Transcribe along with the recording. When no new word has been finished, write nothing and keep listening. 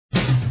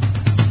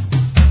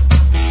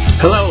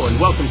Hello, and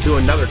welcome to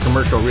another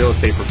Commercial Real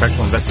Estate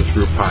Professional Investors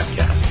Group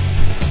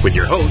podcast with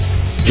your host,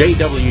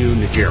 J.W.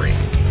 Nigerian,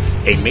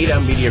 a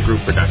Meta Media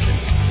Group production.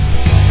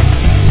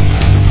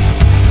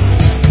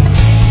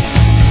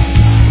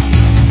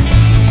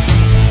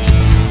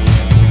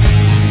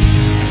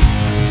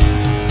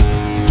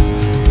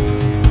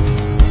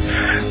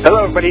 Hello,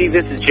 everybody.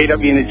 This is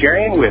J.W.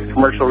 Nigerian with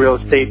Commercial Real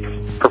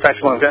Estate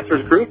Professional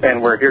Investors Group,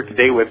 and we're here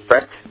today with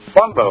Brecht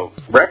Palombo.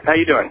 Brecht, how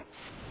you doing?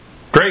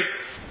 Great.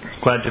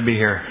 Glad to be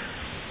here.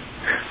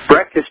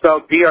 Brecht is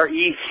spelled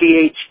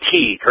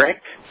B-R-E-C-H-T,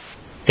 correct?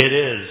 It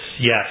is,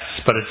 yes,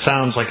 but it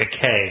sounds like a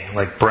K,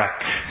 like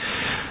Brecht.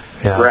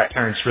 Yeah, Brecht.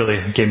 Parents really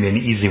gave me an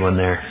easy one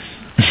there.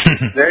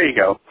 There you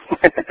go.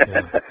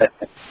 Yeah.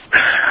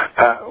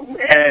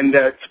 And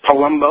it's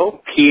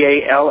Palombo,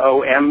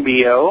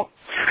 P-A-L-O-M-B-O.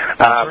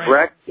 Right.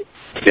 Brecht,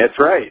 that's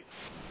right.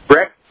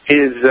 Brecht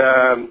is,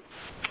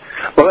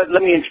 well,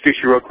 let me introduce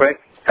you real quick.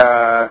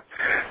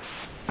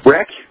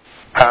 Brecht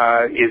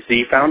is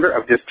the founder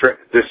of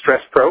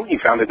Distress Pro. He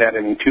founded that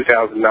in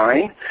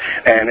 2009,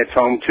 and it's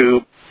home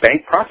to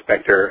Bank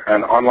Prospector,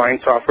 an online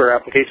software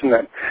application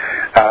that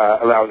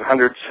allows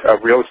hundreds of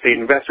real estate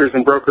investors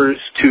and brokers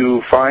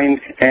to find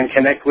and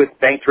connect with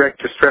bank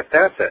direct distressed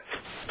assets.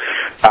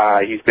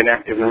 He's been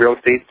active in real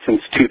estate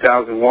since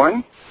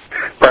 2001.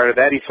 Prior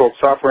to that, he sold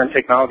software and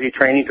technology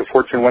training to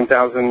Fortune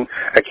 1000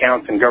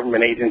 accounts and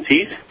government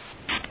agencies.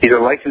 He's a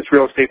licensed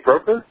real estate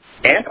broker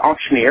and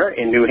auctioneer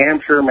in New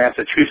Hampshire,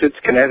 Massachusetts,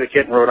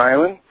 Connecticut, and Rhode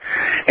Island.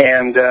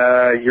 And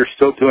you're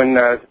still doing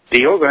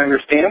deals, I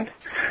understand,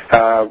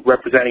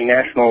 representing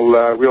national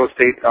real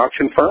estate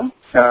auction firm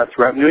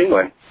throughout New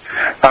England.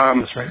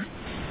 That's right.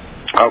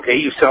 Okay,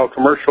 you sell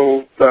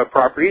commercial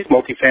properties,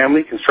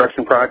 multifamily,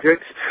 construction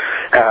projects,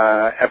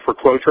 at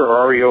foreclosure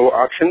or REO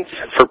auctions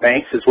for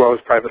banks as well as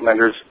private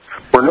lenders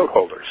or note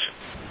holders.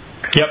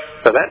 Yep,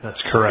 So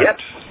that's correct. Yep.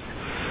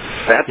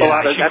 That's a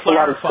lot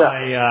of stuff.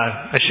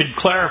 I should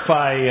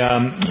clarify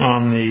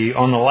on the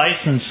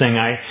licensing.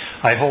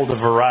 I hold a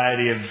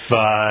variety of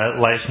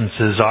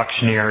licenses,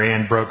 auctioneer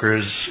and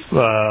brokers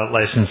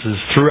licenses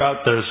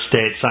throughout those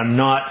states. I'm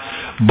not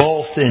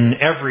both in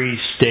every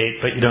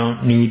state, but you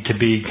don't need to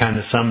be kind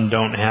of, some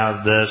don't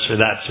have this or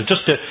that. So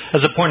just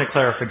as a point of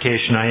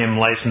clarification, I am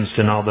licensed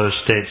in all those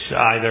states,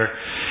 either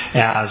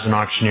as an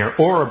auctioneer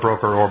or a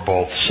broker or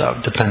both. So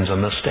it depends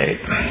on the state.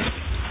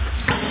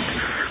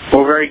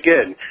 Well, very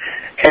good.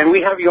 And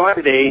we have you on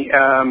today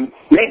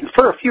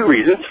for a few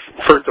reasons.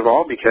 First of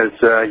all, because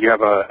you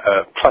have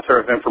a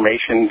plethora of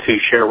information to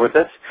share with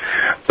us.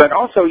 But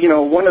also, you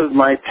know, one of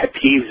my pet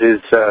peeves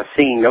is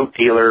seeing note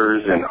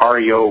dealers and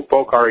REO,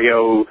 bulk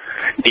REO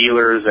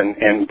dealers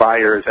and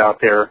buyers out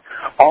there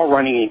all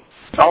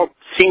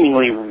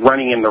seemingly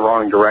running in the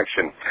wrong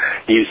direction.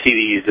 You see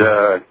these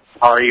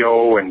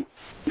REO and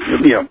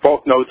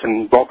bulk notes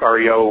and bulk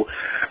REO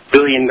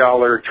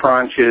billion-dollar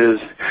tranches,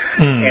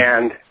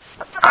 and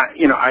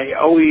I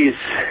always,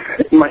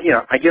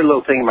 I get a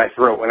little thing in my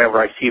throat whenever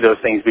I see those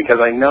things, because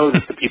I know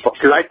that the people,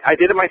 because I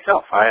did it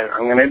myself.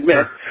 I'm going to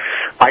admit,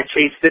 I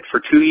chased it for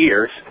 2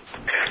 years.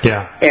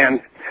 Yeah.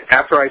 And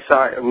after I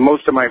saw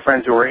most of my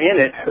friends who were in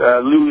it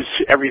lose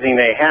everything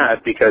they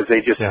had because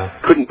they just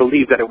couldn't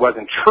believe that it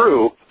wasn't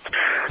true,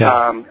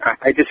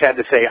 I just had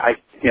to say, I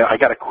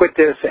got to quit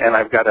this, and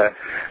I've got to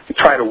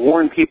try to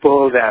warn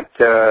people that,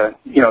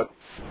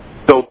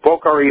 though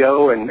bulk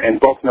REO and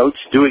bulk notes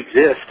do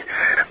exist,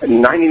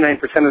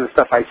 99% of the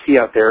stuff I see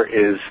out there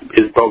is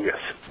bogus.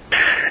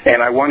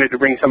 And I wanted to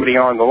bring somebody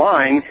on the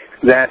line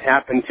that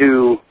happened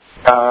to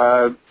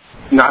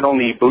not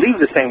only believe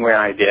the same way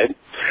I did,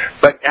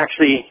 but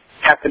actually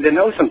happened to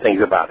know some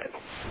things about it.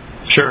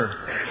 Sure.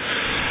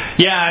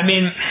 Yeah, I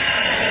mean,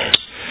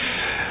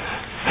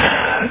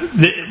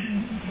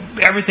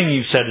 everything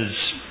you've said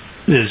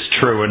is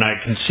true, and I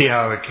can see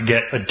how it could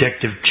get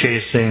addictive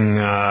chasing,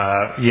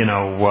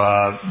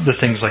 the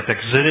things like that,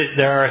 because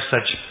there are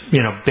such,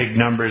 big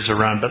numbers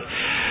around. But,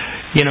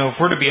 if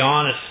we're to be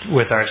honest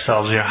with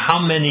ourselves, how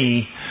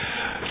many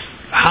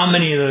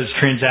of those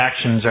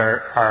transactions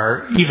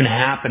are even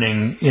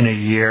happening in a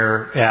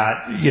year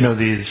at,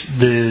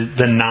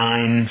 the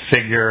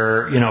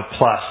 9-figure,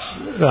 plus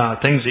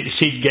things that you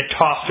see get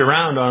tossed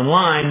around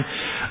online,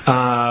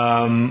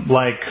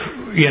 like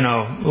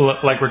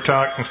we're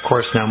talking, of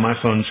course now my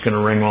phone's going to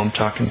ring while I'm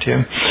talking to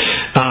you,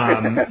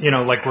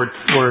 like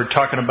we're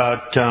talking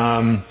about,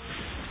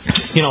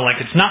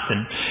 like it's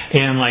nothing,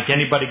 and like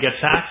anybody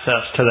gets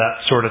access to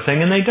that sort of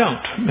thing, and they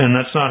don't, and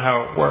that's not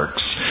how it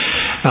works.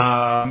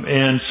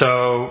 And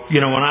so,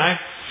 when I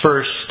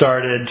first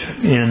started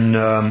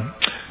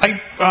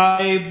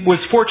I was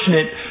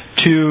fortunate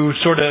to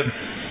sort of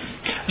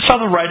saw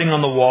the writing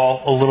on the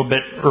wall a little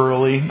bit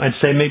early. I'd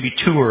say maybe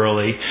too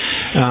early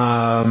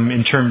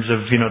in terms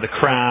of, the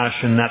crash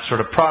and that sort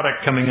of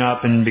product coming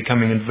up and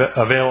becoming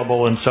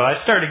available. And so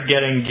I started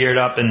getting geared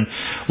up in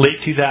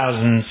late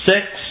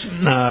 2006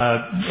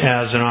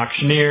 as an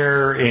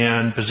auctioneer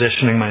and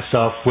positioning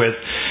myself with,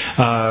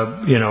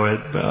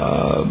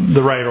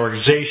 the right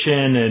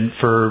organization and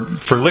for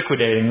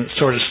liquidating that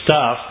sort of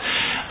stuff.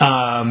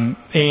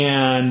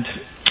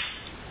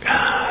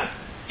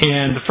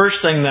 And the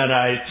first thing that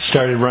I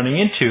started running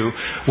into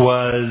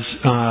was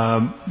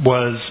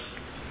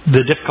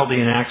the difficulty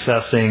in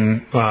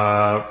accessing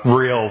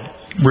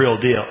real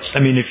deals. I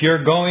mean, if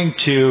you're going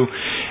to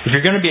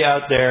be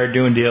out there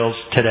doing deals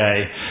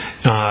today,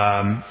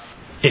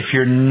 if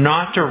you're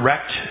not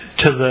direct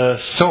to the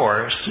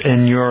source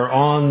and you're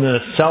on the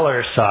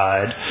seller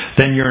side,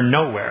 then you're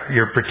nowhere.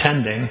 You're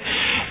pretending.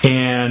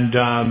 And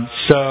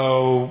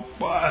so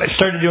I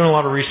started doing a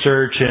lot of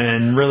research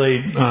and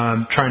really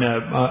trying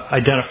to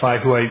identify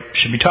who I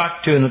should be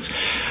talking to. And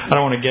I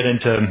don't want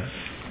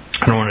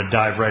to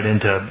dive right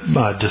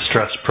into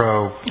Distress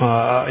Pro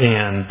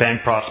and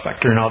Bank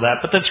Prospector and all that,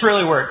 but that's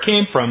really where it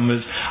came from.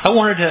 Was I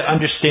wanted to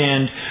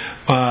understand,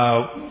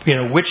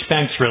 which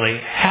banks really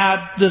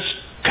had this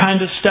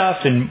kind of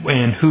stuff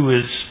and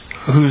who's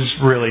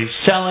really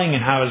selling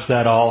and how is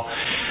that all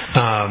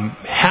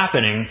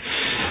happening.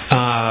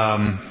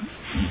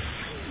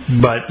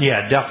 But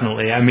yeah,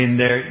 definitely. I mean,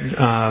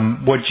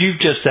 what you've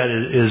just said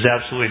is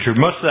absolutely true.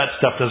 Most of that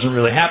stuff doesn't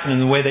really happen,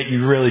 and the way that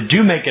you really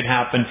do make it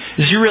happen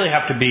is you really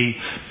have to be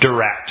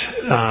direct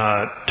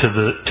to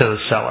the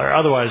seller.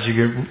 Otherwise,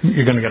 you're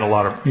going to get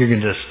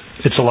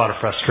it's a lot of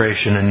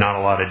frustration and not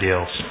a lot of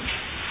deals.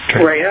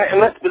 Right, and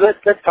let's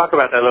talk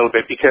about that a little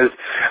bit because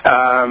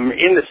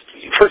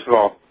first of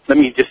all,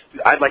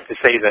 I'd like to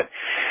say that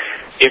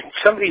if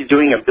somebody's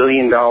doing $1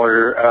 billion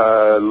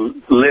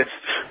list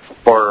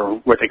or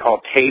what they call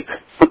tape,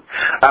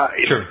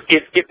 sure.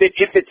 if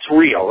it's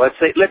real, let's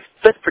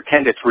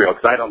pretend it's real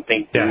because I don't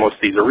think most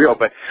of these are real,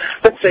 but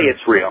let's say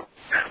it's real.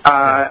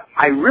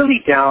 I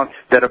really doubt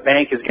that a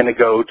bank is going to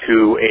go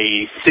to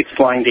a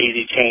 6-line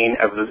daisy chain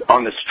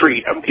on the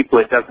street of people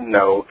it doesn't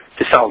know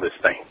to sell this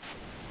thing.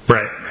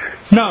 Right.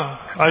 No,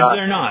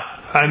 they're not.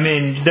 I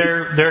mean,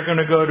 they're going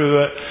to go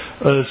to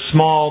a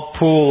small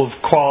pool of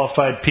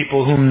qualified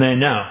people whom they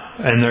know,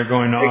 and they're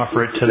going to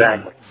offer it to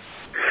them.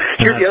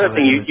 Here's the other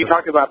thing. You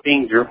talk about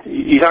being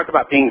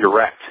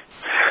direct.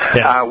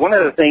 Yeah. One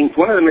of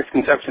the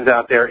misconceptions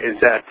out there is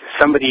that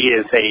somebody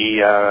is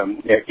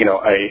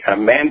a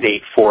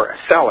mandate for a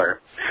seller.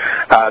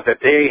 That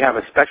they have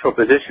a special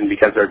position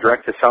because they're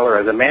direct to seller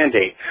as a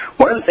mandate.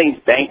 One of the things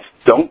banks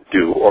don't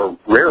do, or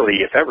rarely,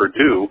 if ever,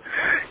 do,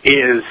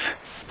 is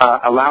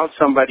allow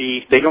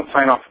somebody, they don't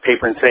sign off a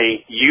paper and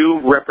say,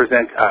 you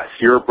represent us,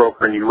 you're a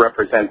broker and you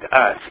represent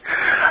us.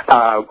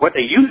 What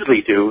they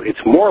usually do, it's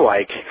more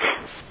like,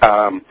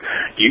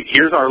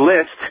 here's our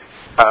list,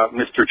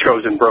 Mr.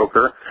 Chosen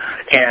Broker,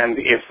 and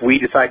if we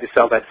decide to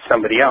sell that to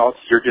somebody else,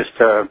 you're just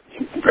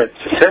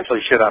essentially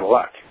shit out of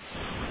luck.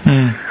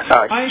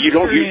 You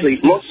don't usually.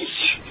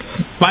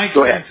 My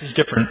experience is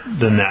different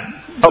than that.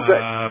 Okay.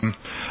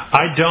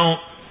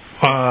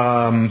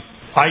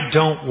 I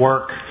don't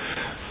work.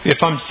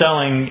 If I'm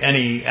selling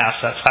any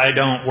assets, I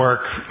don't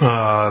work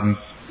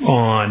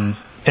on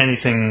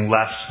anything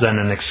less than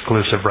an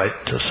exclusive right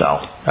to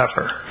sell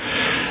ever.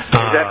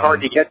 Is that hard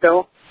to get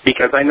though?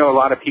 Because I know a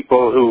lot of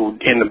people who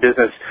in the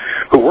business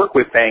who work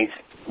with banks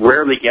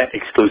rarely get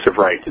exclusive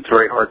rights. It's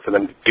very hard for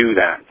them to do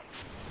that.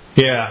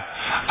 Yeah.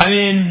 I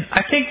mean,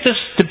 I think this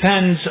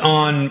depends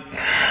on...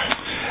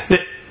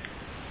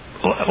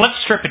 Let's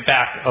strip it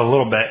back a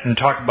little bit and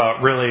talk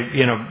about really,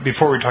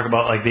 before we talk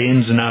about like the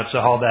ins and outs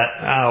of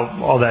how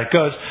all that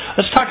goes,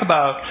 let's talk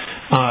about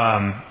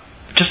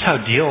just how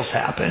deals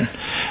happen.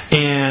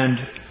 And,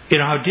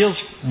 how deals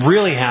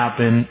really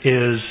happen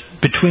is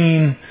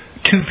between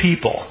two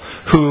people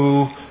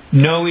who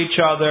know each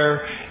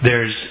other.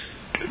 There's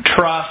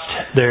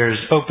trust. There's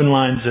open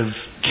lines of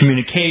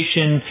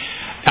communication.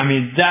 I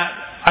mean, that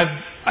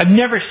I've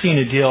never seen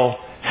a deal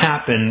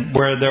happen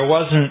where there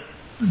wasn't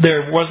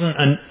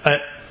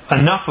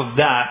enough of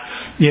that,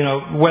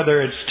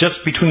 whether it's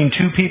just between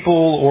two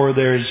people or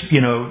there's,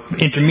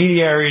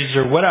 intermediaries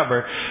or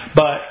whatever,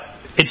 but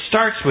it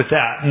starts with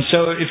that. And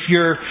so if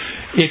you're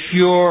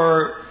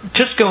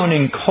just going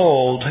in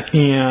cold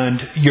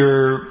and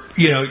you're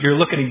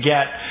looking to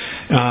get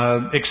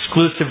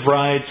exclusive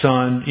rights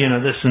on,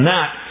 this and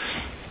that,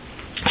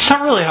 it's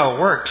not really how it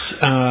works.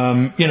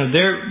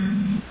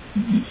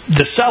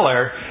 The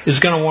seller is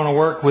going to want to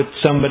work with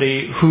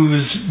somebody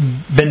who's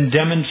been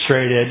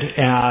demonstrated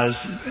as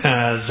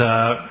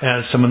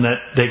someone that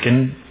they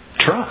can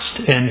trust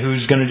and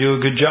who's going to do a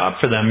good job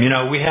for them.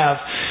 We have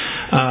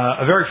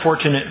a very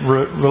fortunate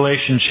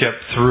relationship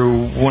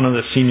through one of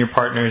the senior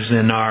partners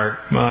in our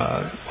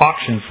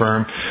auction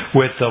firm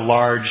with a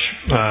large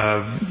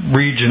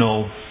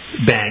regional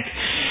bank,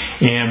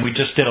 and we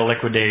just did a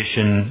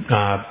liquidation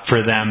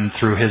for them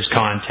through his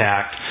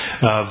contact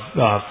of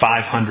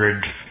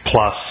 500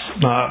 plus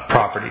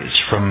properties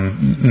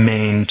from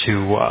Maine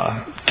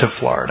to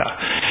Florida.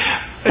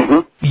 Mm-hmm.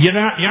 You're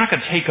not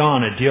going to take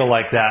on a deal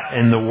like that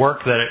and the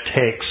work that it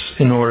takes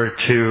in order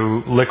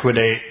to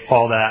liquidate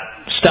all that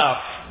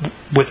stuff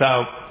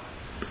without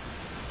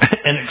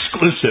an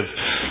exclusive.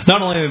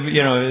 Not only,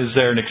 is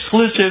there an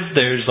exclusive,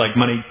 there's like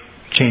money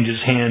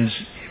changes hands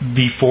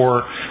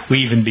before we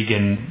even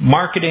begin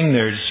marketing.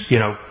 There's,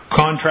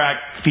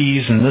 contract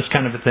fees and this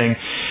kind of a thing.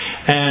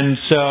 And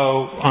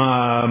so,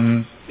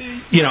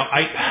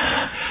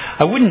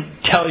 I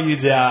wouldn't tell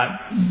you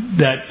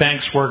that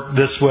banks work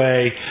this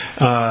way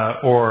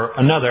or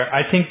another.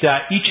 I think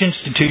that each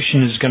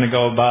institution is going to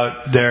go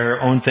about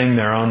their own thing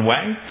their own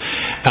way,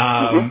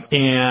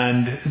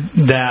 and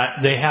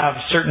that they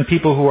have certain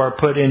people who are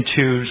put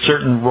into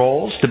certain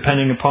roles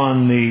depending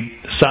upon the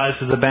size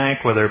of the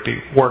bank, whether it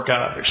be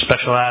workout or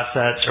special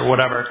assets or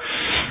whatever.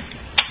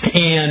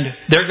 And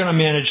they're going to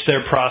manage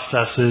their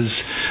processes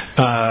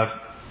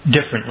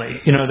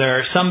differently. There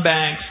are some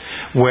banks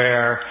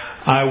where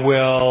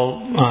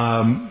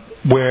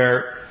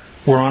where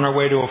we're on our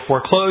way to a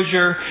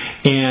foreclosure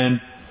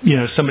and,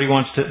 somebody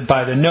wants to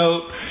buy the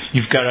note.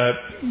 You've got a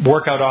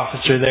workout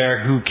officer there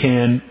who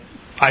can,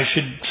 I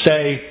should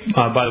say,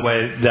 by the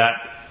way, that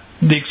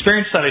the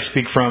experience that I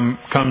speak from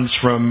comes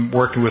from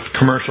working with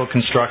commercial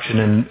construction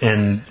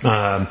and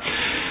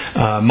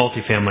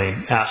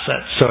multifamily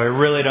assets. So I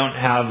really don't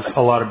have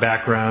a lot of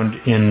background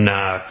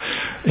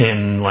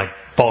in like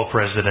bulk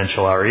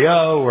residential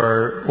REO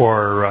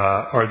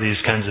or these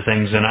kinds of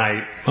things, and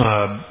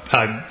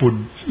I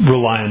would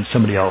rely on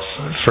somebody else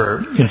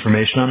for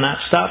information on that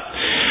stuff.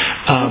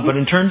 But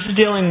in terms of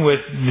dealing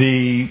with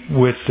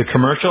the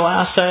commercial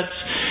assets,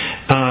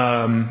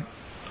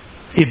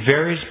 it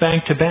varies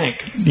bank to bank.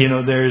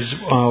 There's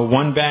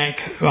one bank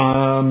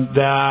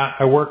that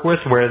I work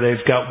with where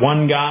they've got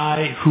one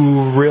guy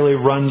who really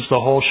runs the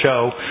whole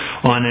show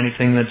on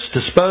anything that's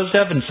disposed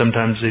of, and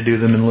sometimes they do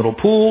them in little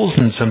pools,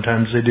 and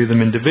sometimes they do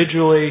them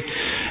individually.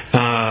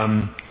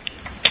 And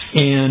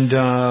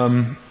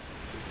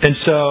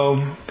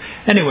so,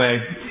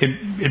 anyway,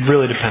 it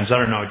really depends. I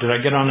don't know. Did I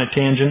get on a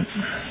tangent?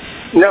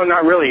 No,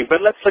 not really.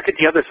 But let's look at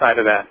the other side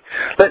of that.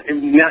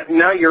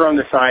 Now you're on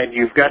the side.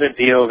 You've got a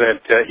deal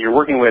that you're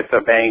working with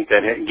a bank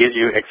that gives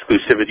you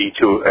exclusivity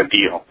to a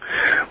deal.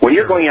 When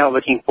you're going out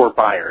looking for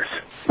buyers,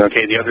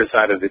 okay, the other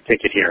side of the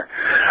ticket here.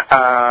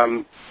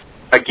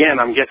 Again,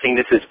 I'm guessing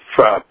this is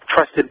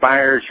trusted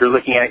buyers you're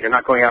looking at. You're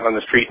not going out on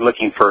the street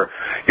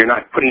you're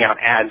not putting out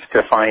ads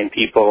to find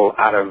people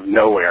out of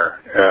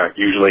nowhere.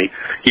 Usually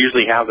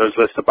have those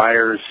lists of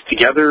buyers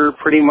together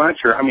pretty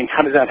much, or,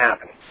 how does that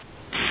happen?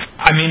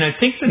 I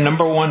think the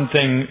number one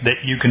thing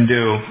that you can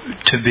do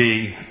to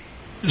be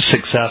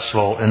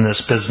successful in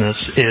this business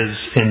is,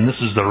 and this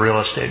is the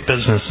real estate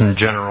business in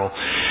general,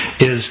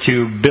 is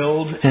to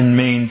build and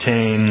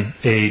maintain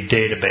a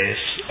database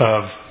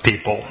of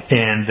people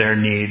and their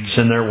needs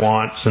and their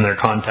wants and their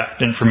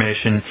contact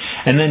information,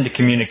 and then to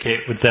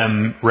communicate with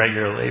them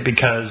regularly.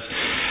 Because,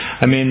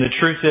 the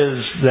truth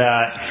is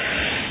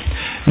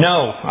that,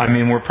 no,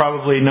 we're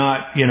probably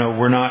not,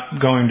 we're not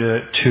going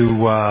to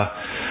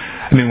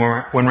when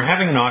we're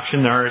having an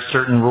auction, there are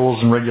certain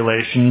rules and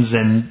regulations,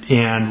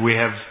 and we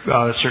have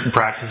certain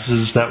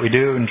practices that we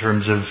do in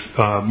terms of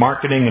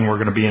marketing, and we're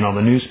going to be in all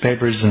the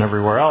newspapers and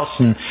everywhere else.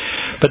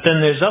 But then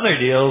there's other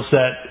deals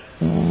that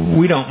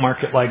we don't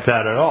market like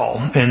that at all,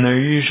 and they're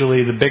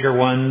usually the bigger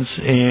ones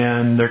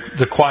and they're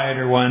the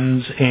quieter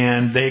ones,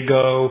 and they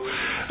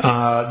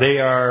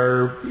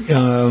are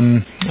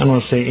I don't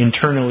want to say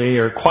internally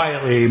or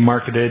quietly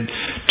marketed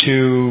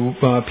to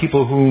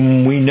people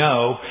whom we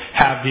know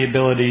have the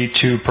ability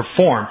to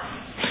perform.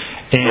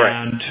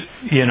 And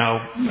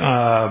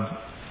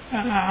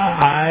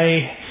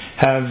I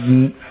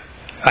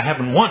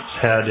haven't once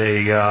had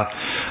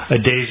a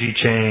daisy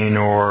chain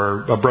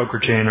or a broker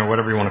chain or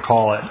whatever you want to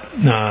call it,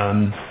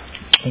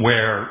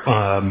 where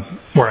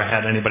I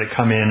had anybody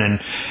come in and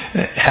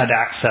had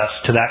access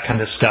to that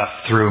kind of stuff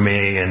through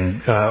me,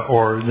 and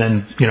or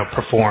then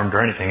performed or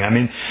anything.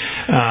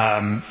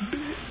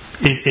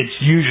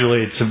 It's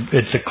usually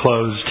it's a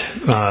closed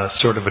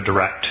sort of a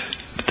direct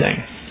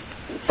thing.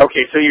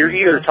 Okay, so you're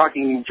either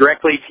talking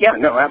directly,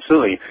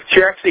 absolutely. So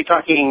you're actually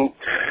talking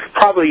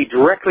probably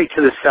directly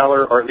to the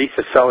seller, or at least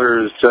the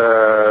seller's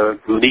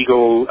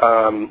legal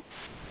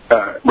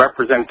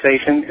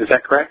representation. Is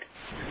that correct?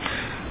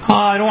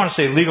 I don't want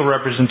to say legal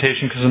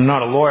representation because I'm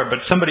not a lawyer,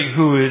 but somebody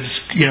who is,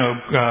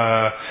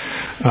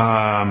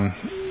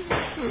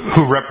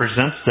 who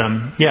represents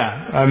them.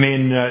 Yeah,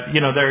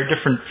 there are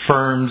different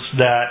firms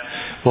that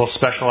will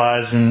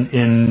specialize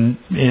in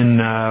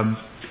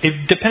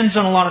it depends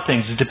on a lot of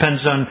things. It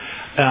depends on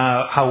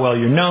how well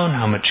you're known,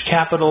 how much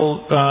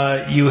capital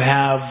you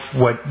have,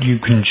 what you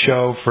can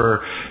show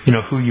for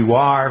who you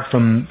are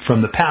from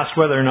the past,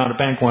 whether or not a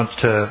bank wants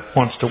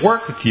to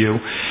work with you.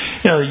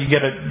 You've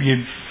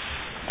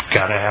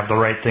got to have the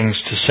right things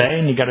to say,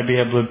 and you got to be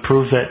able to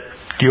prove that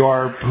you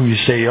are who you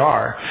say you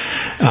are.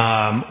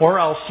 Or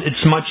else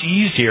it's much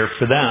easier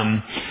for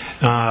them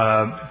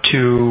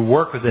to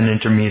work with an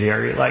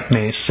intermediary like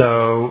me.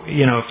 So,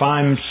 if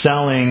I'm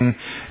selling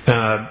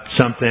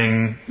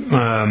something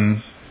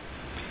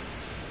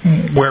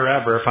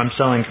wherever, if I'm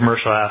selling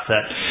commercial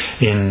asset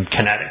in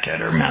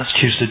Connecticut or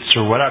Massachusetts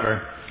or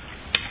whatever,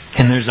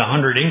 and there's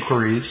 100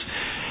 inquiries,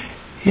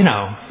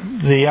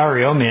 the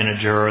REO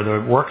manager or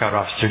the workout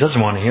officer doesn't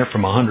want to hear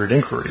from 100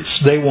 inquiries.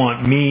 They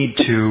want me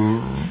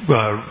to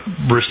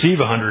receive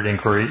 100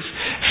 inquiries,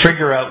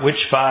 figure out which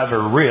 5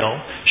 are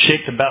real,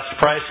 shake the best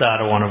price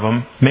out of one of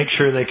them, make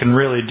sure they can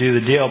really do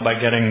the deal by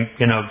getting,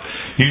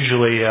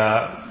 usually,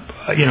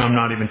 I'm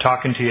not even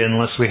talking to you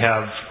unless we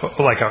have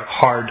like a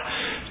hard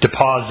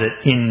deposit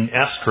in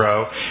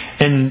escrow,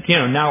 and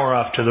now we're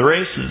off to the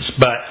races.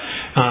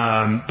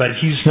 But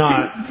he's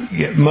not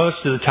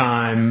most of the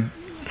time.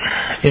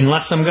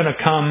 Unless I'm going to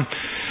come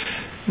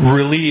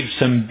relieve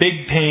some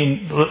big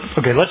pain.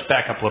 Okay, let's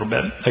back up a little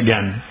bit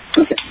again.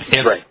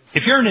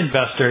 If you're an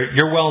investor,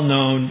 you're well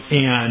known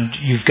and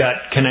you've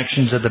got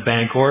connections at the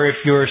bank, or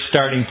if you're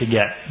starting to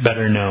get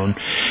better known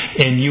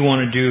and you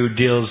want to do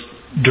deals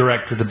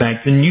direct with the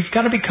bank, then you've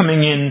got to be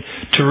coming in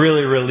to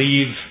really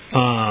relieve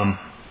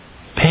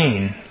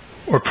pain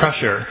or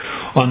pressure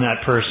on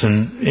that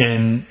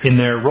person in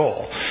their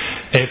role.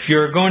 If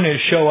you're going to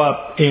show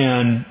up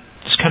and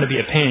just kind of be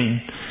a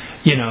pain,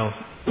 I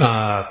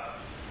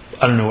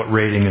don't know what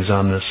rating is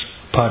on this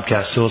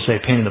podcast, so we'll say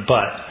pain in the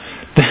butt.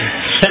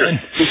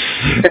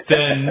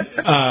 then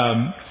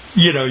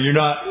you're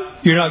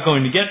not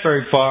going to get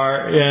very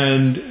far,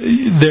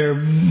 and they're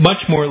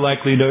much more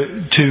likely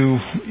to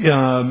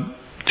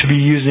be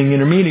using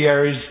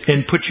intermediaries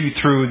and put you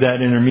through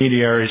that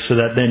intermediary so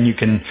that then you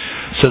can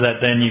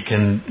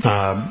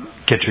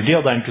get your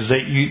deal done, because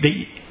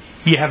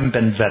you haven't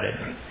been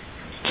vetted.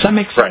 Does that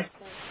make sense? Right.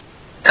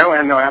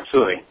 Oh, no,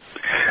 absolutely.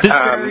 This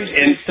varies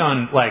based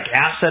on like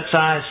asset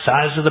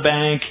size of the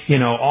bank,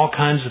 all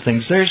kinds of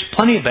things. There's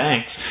plenty of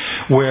banks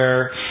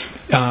where,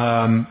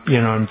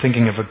 I'm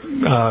thinking of a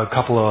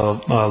couple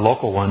of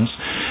local ones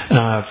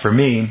for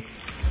me,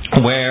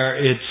 where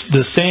it's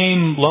the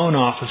same loan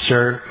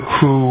officer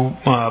who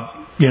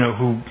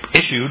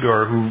issued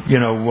or who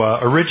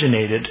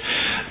originated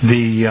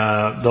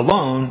the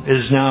loan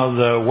is now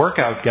the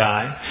workout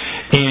guy,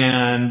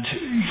 and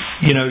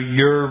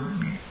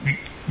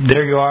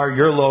there you are,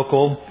 you're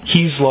local,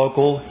 he's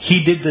local,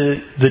 he did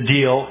the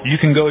deal, you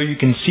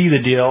can see the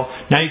deal,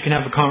 now you can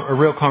have a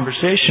real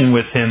conversation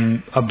with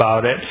him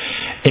about it,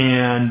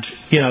 and,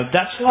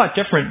 that's a lot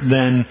different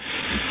than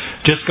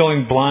just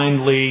going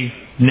blindly,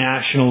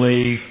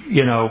 nationally,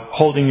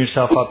 holding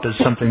yourself up as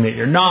something that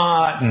you're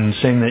not, and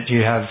saying that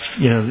you have,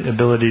 the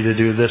ability to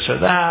do this or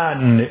that,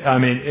 and,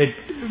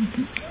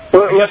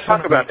 Well, let's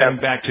talk about that. What I'm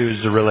back to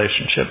is the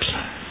relationships.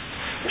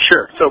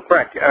 Sure. So,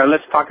 Brecht,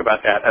 let's talk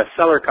about that. A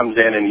seller comes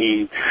in and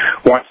he's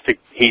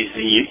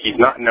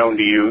not known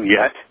to you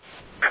yet.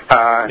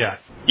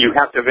 You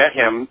have to vet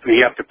him.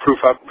 You have to proof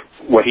up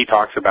what he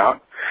talks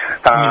about.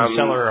 You mean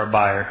seller or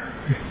buyer?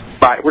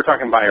 We're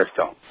talking buyer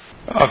still.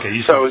 Okay,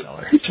 you said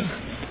seller.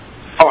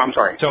 Oh, I'm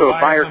sorry. So a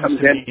buyer comes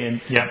in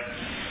and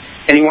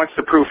he wants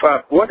to proof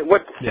up. What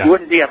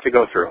does he have to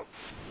go through?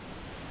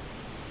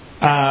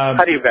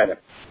 How do you vet him?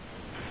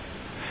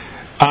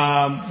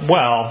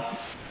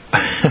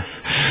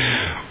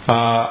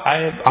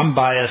 I'm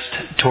biased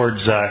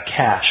towards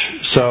cash,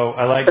 so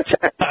I like to.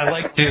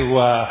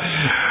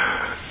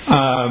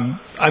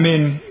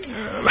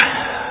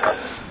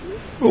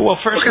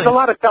 First, because a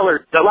lot of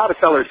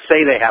sellers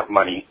say they have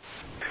money.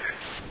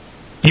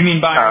 You mean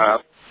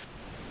buyers?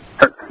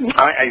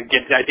 I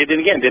did it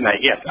again, didn't I?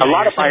 Yes. A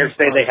lot of buyers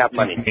say they have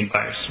money. You mean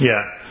buyers?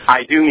 Yeah.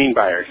 I do mean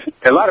buyers.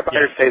 A lot of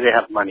buyers say they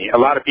have money. A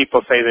lot of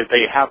people say that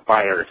they have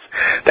buyers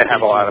that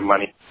have a lot of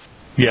money.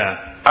 Yeah.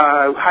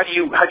 How do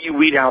you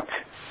weed out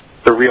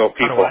the real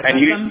people? How do I vet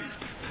them?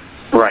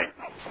 Right.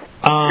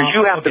 Because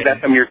you have to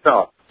vet them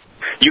yourself.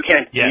 You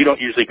can't. Yeah. You don't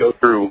usually go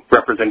through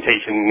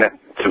representation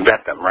to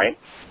vet them, right?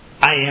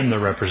 I am the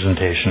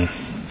representation.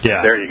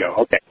 Yeah. There you go.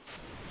 Okay.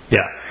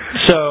 Yeah.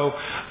 So,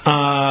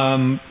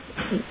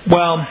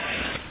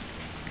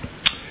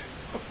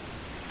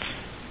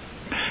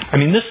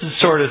 this is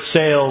sort of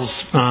sales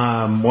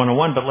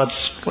 101, but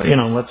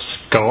let's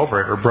go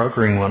over it, or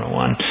brokering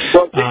 101.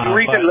 Well, the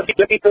reason,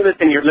 let me throw this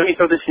in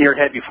your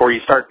head before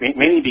you start,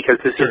 mainly because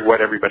this is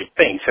what everybody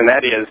thinks, and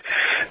that is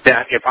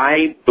that if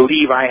I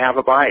believe I have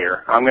a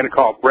buyer, I'm going to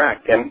call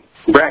Brecht, and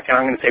I'm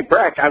going to say,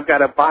 Brecht, I've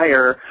got a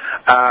buyer,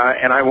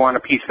 and I want a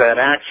piece of that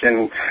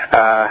action.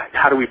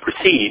 How do we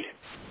proceed?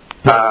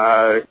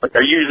 Are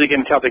you usually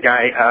going to tell the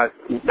guy,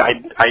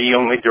 I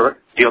only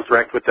deal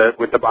direct with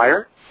the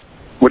buyer?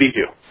 What do you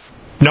do?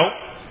 Nope.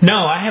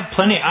 No, I have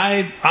plenty.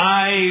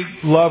 I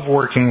love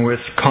working with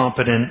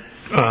competent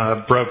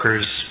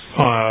brokers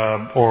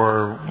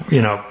or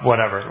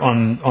whatever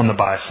on the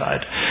buy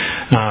side.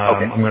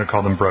 I'm going to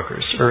call them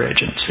brokers or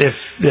agents.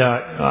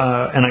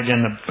 And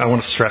again, I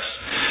want to stress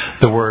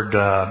the word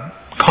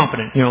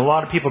competent. A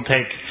lot of people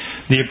take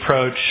the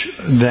approach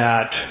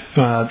that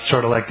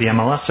sort of like the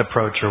MLS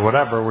approach or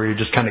whatever, where you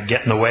just kind of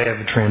get in the way of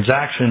a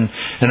transaction,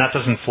 and that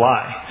doesn't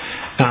fly.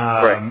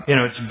 Right.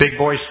 It's big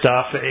boy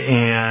stuff,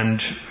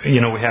 and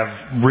we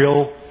have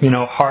real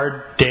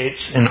hard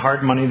dates and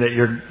hard money that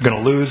you're going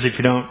to lose if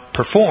you don't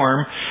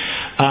perform.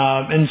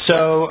 And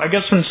so I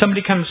guess when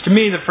somebody comes to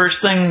me, the first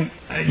thing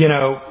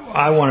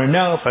I want to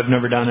know, if I've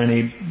never done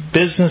any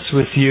business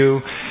with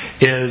you,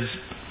 is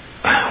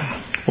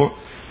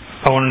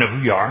I want to know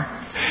who you are.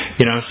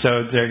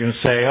 So they're going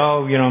to say,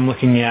 I'm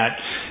looking at,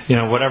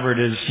 whatever it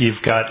is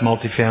you've got,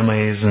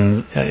 multifamilies,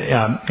 and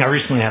I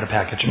recently had a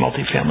package of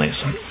multifamilies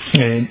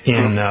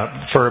in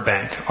for a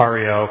bank,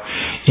 REO,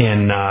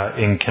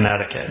 in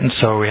Connecticut. And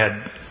so we had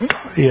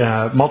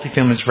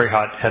multifamilies very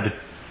hot, had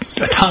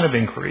a ton of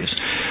inquiries.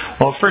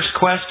 Well, the first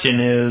question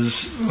is,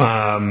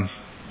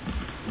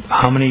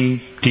 how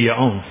many do you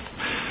own?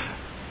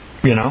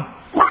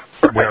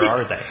 Where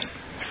are they?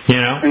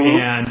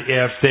 And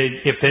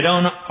if they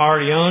don't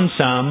already own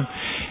some,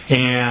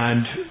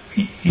 and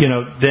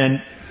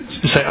then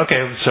say,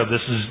 okay, so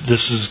this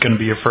is going to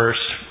be your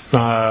first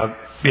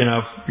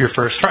your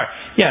first try.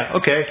 Yeah,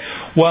 okay.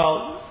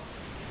 Well,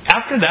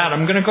 after that,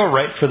 I'm going to go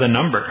right for the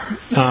number,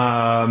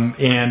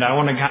 and I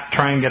want to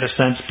try and get a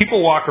sense.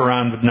 People walk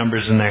around with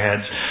numbers in their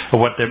heads of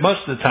what they're,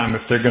 most of the time,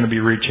 if they're going to be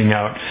reaching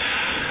out.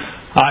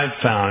 I've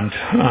found,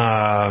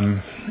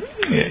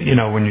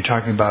 when you're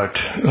talking about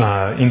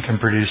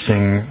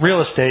income-producing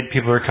real estate,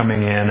 people are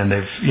coming in and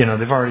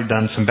they've already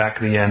done some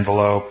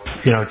back-of-the-envelope,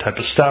 type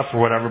of stuff or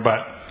whatever.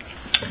 But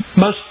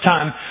most of the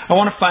time, I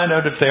want to find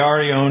out if they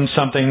already own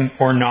something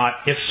or not.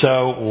 If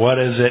so, what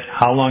is it?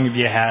 How long have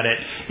you had it?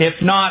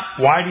 If not,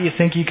 why do you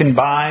think you can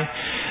buy?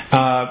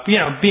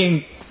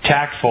 Being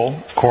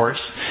tactful, of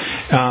course,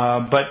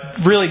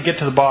 but really get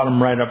to the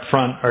bottom right up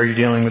front. Are you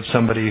dealing with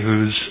somebody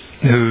who's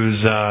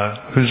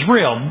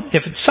real?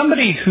 If it's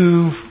somebody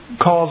who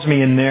calls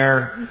me and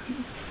they're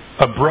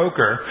a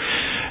broker,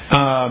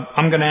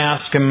 I'm going to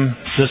ask them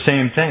the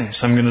same things.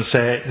 They're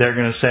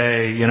going to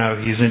say,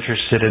 he's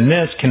interested in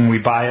this. Can we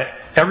buy it?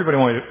 Everybody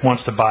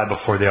wants to buy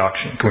before the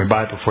auction. Can we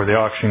buy it before the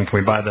auction? Can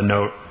we buy the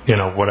note?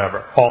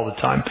 Whatever, all the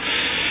time.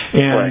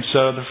 And right.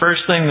 So the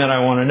first thing that I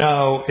want to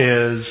know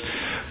is,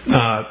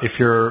 if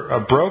you're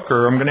a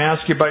broker, I'm going to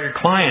ask you about your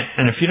client.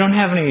 And if you don't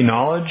have any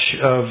knowledge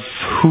of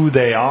who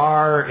they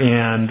are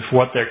and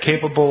what they're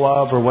capable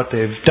of or what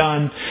they've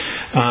done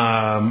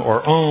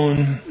or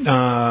own,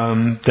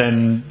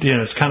 then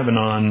it's kind of a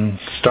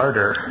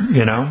non-starter.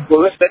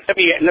 Well, let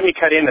me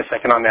cut in a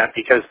second on that,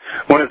 because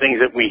one of the things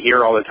that we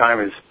hear all the time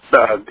is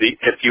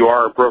if you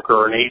are a broker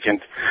or an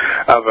agent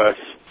of a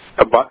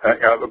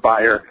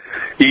buyer,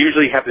 you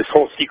usually have this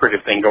whole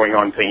secretive thing going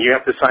on, saying you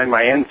have to sign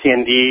my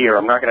NCND or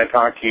I'm not going to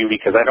talk to you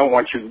because I don't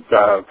want you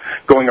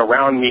going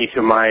around me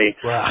to my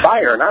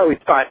buyer. And I always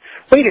thought,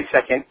 wait a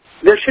second,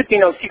 there should be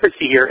no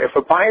secrecy here. If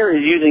a buyer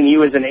is using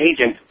you as an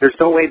agent, there's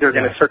no way they're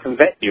going to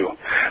circumvent you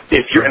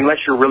unless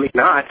you're really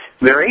not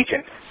their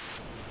agent.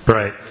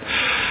 Right.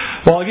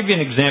 Well, I'll give you an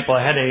example.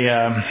 We had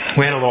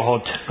a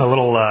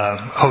little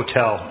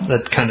hotel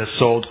that kind of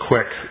sold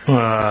quick.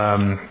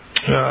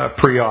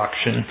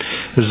 Pre-auction.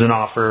 There was an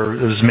offer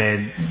that was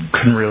made,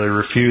 couldn't really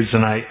refuse,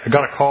 and I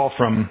got a call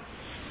from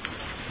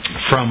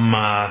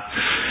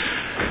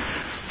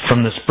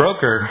this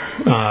broker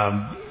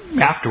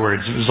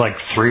afterwards. It was like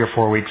 3 or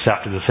 4 weeks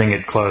after the thing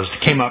had closed.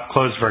 It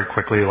closed very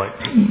quickly, like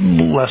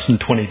less than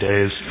 20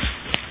 days.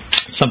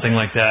 Something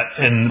like that.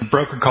 And the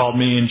broker called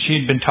me, and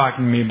she'd been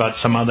talking to me about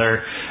some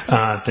other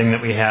thing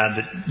that we had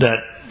that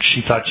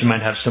she thought she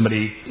might have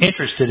somebody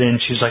interested in.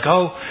 She's like,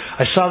 "Oh,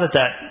 I saw that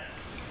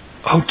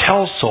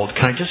hotel sold.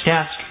 Can I just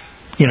ask,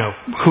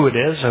 who it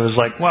is?" I was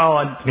like, "Well,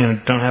 I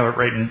don't have it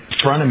right in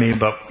front of me,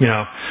 but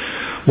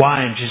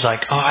why?" And she's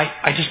like, "Oh, I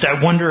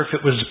wonder if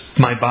it was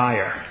my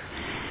buyer."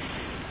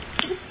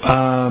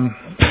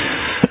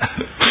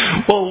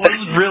 Well, it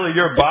wasn't really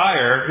your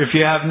buyer if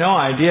you have no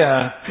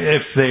idea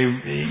if they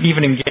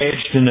even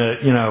engaged in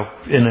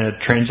a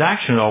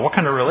transaction at all. What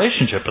kind of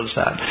relationship is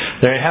that?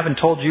 They haven't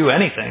told you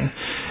anything.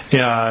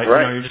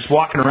 Right. You're just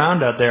walking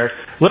around out there,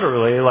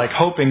 literally, like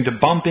hoping to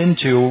bump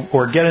into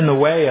or get in the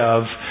way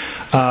of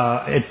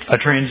a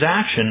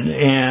transaction.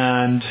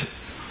 And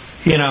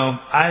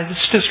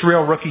it's just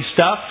real rookie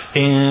stuff,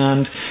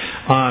 and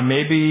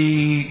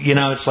maybe,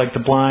 it's like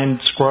the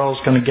blind squirrel's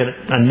going to get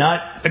a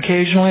nut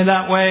occasionally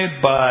that way,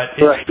 but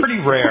it's pretty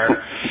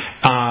rare.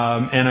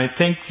 And I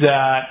think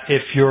that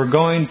if you're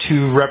going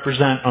to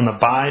represent on the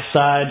buy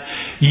side,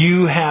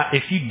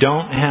 if you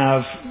don't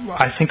have,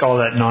 I think all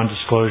that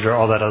non-disclosure,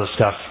 all that other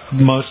stuff,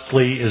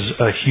 mostly is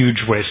a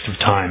huge waste of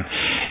time.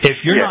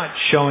 If you're not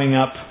showing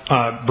up,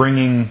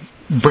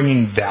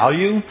 bringing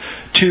value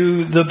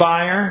to the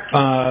buyer,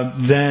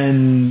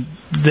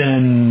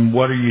 then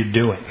what are you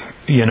doing?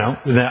 They're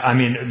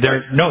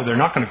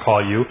not going to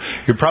call you.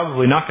 You're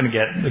probably not going to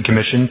get the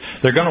commission.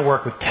 They're going to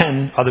work with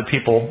 10 other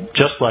people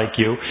just like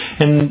you,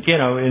 and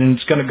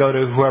it's going to go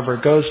to whoever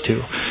it goes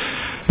to.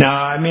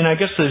 Now, I mean, I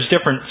guess there's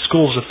different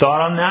schools of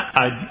thought on that.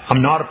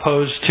 I'm not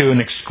opposed to an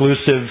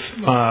exclusive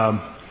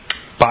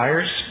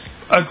buyer's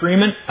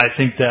agreement. I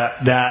think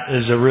that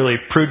is a really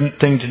prudent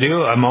thing to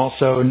do. I'm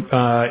also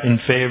in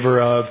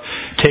favor of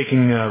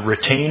taking a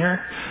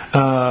retainer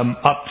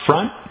up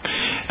front.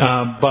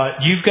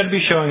 But you've got to be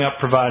showing up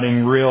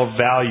providing real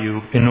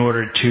value in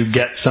order to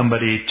get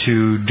somebody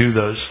to do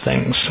those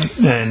things.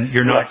 And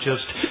you're not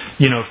just,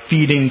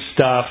 feeding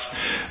stuff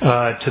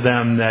to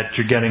them that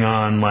you're getting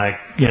on like,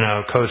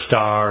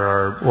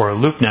 CoStar or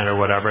LoopNet or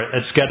whatever.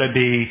 It's got to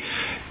be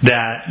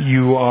that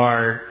you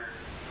are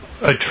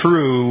a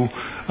true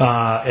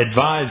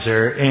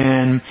advisor.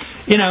 And,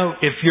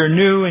 if you're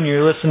new and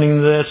you're listening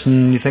to this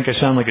and you think I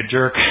sound like a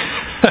jerk,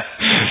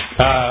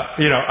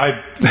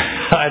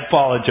 I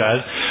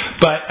apologize.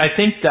 But I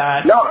think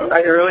that... No,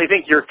 I really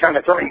think you're kind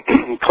of throwing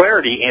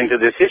clarity into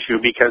this issue,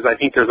 because I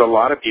think there's a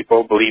lot of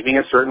people believing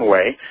a certain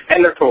way,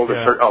 and they're told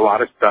a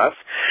lot of stuff,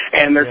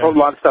 and they're told a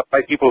lot of stuff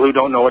by people who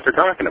don't know what they're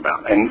talking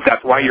about. And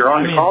that's why you're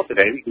on the call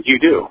today, because you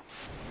do.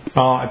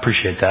 Oh, I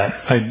appreciate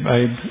that.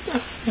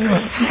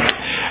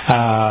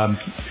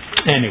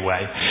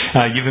 Anyway,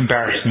 you've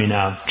embarrassed me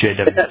now,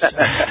 JW.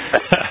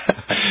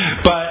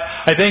 But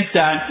I think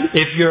that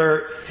if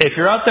you're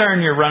out there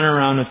and you're running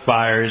around with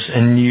buyers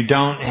and you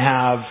don't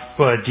have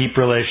deep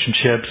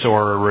relationships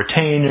or a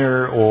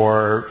retainer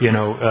or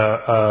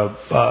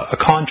a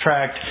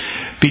contract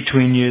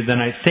between you, then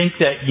I think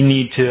that you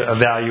need to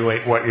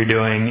evaluate what you're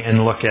doing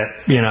and look at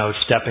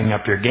stepping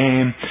up your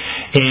game.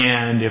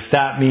 And if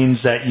that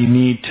means that you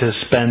need to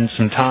spend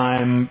some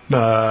time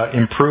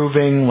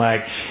improving,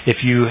 like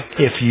if you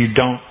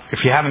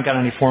haven't got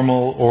any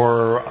formal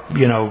or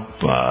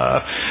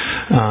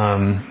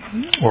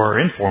or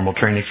informal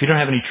training, if you don't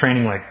have any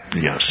training like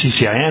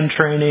CCIM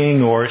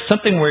training or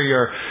something where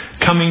you're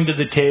coming to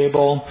the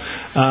table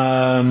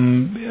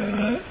and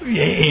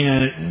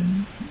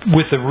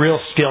with a real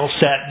skill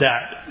set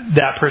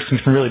that person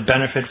can really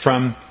benefit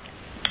from,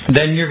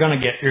 then you're going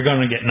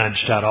to get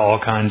nudged out of all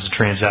kinds of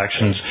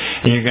transactions,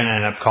 and you're going to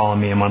end up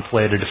calling me a month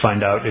later to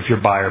find out if your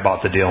buyer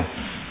bought the deal.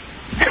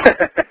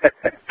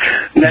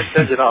 That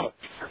says it all.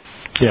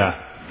 Yeah.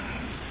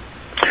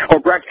 Well,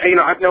 Brecht,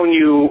 I've known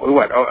you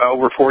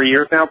over 4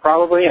 years now,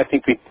 probably. I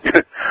think we've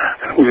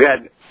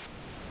had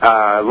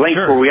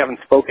lengths where we haven't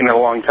spoken in a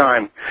long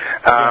time.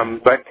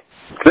 But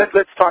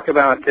let's talk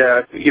about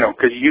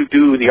because you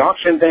do the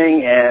auction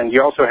thing, and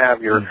you also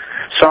have your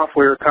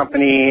software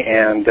company,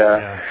 and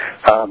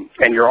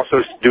you're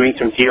also doing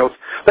some deals.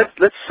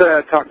 Let's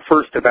talk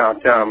first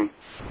about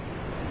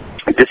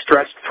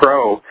Distressed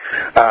Pro,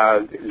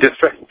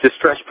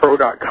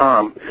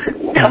 DistressedPro.com.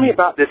 Tell me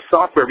about this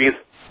software, because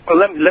I'm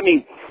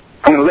going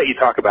to let you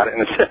talk about it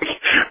in a sec,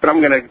 but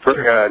I'm going to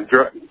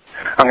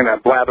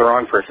blather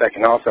on for a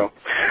second also.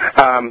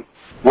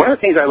 One of the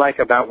things I like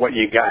about what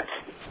you got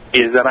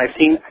is that I've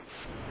seen,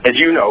 as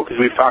you know, because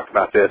we've talked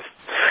about this,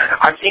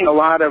 I've seen a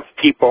lot of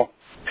people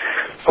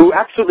who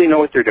absolutely know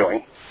what they're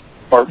doing,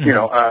 or these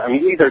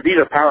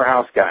are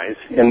powerhouse guys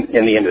in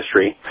the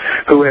industry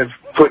who have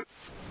put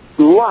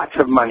lots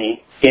of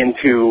money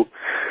into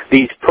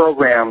these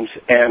programs,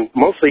 and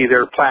mostly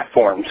their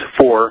platforms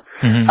for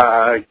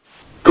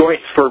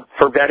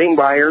for vetting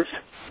buyers,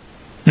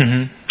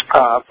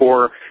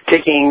 for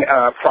taking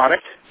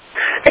product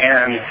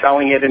and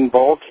selling it in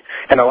bulk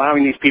and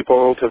allowing these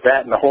people to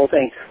vet and the whole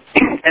thing.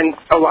 And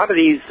a lot of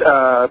these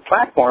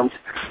platforms,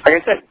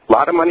 like I said, a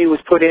lot of money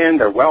was put in,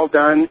 they're well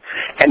done,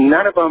 and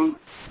none of them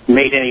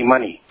made any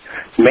money,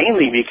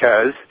 mainly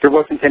because there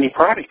wasn't any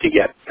product to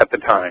get at the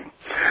time.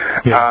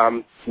 Yeah.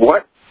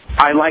 What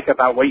I like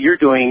about what you're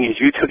doing is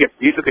you took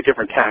a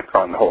different tack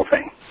on the whole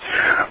thing.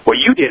 What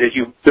you did is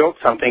you built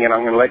something, and I'm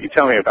going to let you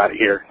tell me about it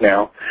here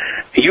now.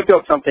 You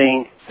built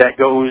something that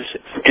goes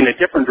in a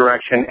different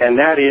direction, and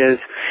that is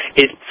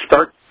it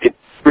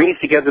brings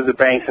together the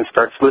banks and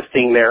starts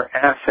listing their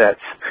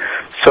assets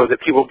so that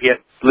people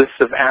get lists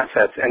of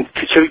assets. And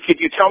so could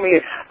you tell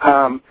me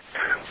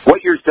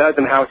what yours does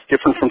and how it's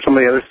different from some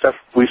of the other stuff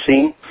we've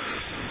seen?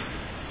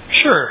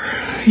 Sure.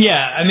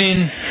 Yeah, I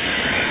mean,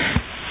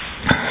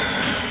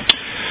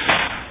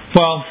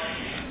 well,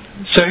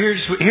 so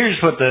here's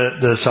what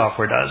the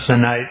software does,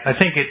 and I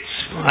think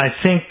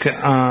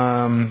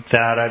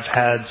that I've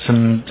had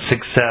some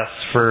success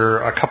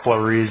for a couple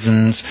of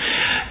reasons.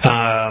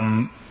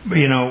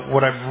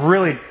 What I've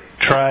really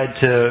tried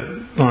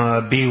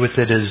to be with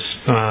it is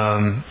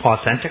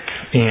authentic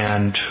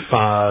and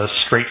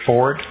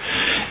straightforward,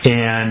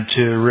 and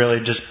to really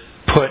just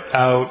put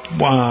out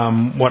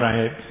what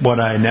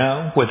I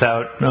know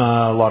without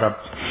a lot of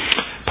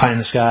pie in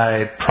the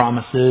sky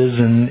promises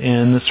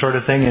and this sort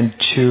of thing, and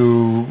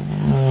to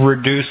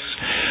reduce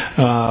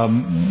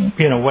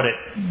what it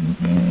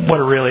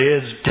really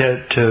is to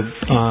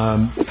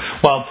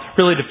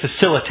really to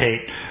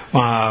facilitate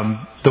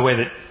the way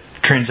that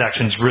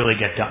transactions really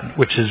get done,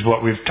 which is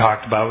what we've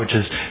talked about, which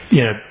is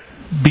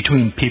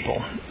between people.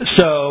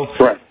 So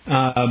right.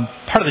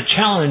 Part of the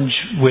challenge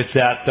with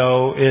that,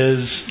 though,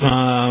 is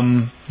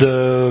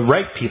the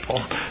right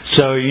people.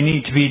 So you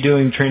need to be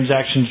doing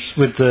transactions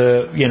with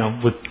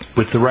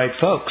with the right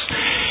folks.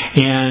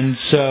 And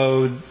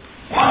so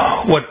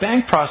what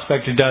Bank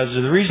Prospector does, is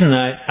the reason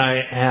that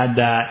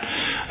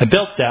I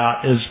built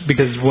that is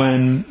because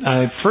when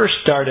I first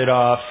started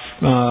off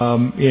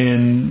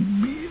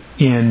in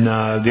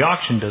the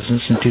auction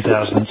business in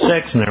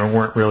 2006, and there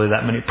weren't really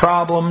that many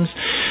problems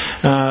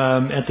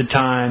at the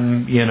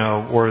time,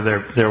 or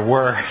there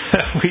were.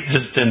 We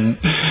just didn't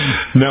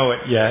know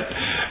it yet.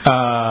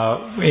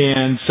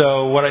 And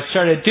so what I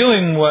started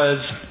doing was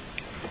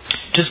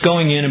just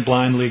going in and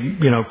blindly,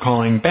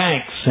 calling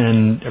banks,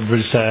 and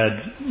everybody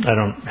said, I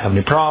don't have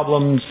any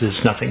problems,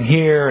 there's nothing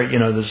here,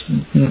 there's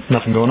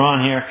nothing going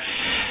on here.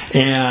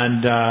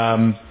 And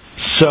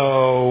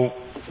so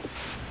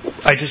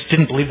I just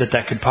didn't believe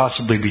that could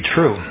possibly be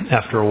true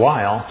after a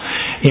while.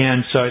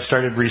 And so I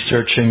started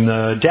researching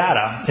the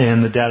data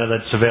and the data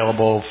that's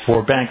available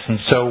for banks. And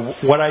so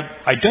what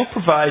I don't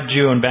provide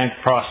you on Bank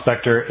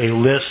Prospector a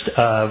list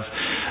of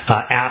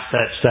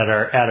assets that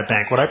are at a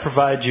bank. What I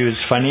provide you is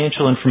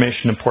financial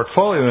information and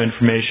portfolio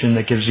information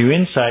that gives you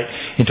insight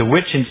into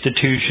which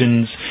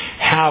institutions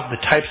have the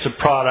types of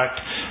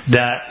product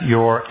that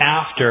you're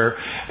after.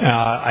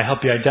 I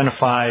help you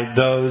identify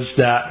those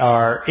that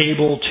are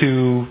able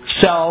to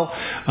sell,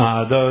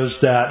 those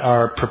that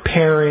are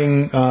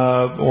preparing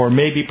or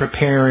maybe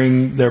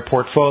preparing their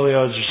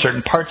portfolios or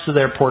certain parts of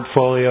their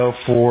portfolio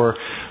for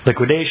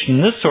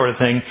liquidation, this sort of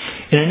thing,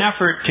 in an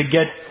effort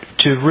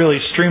to really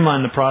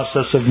streamline the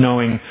process of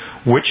knowing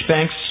which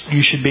banks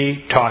you should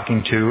be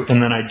talking to,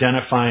 and then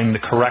identifying the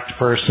correct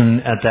person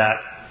at that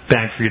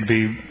bank for you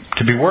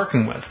to be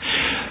working with.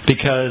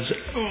 Because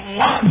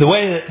the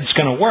way that it's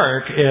going to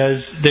work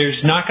is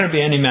there's not going to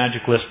be any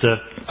magic list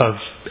of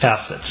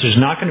assets. There's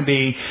not going to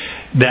be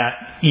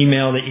that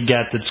email that you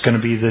get that's going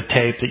to be the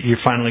tape that you're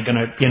finally going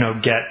to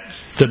get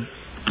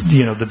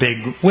the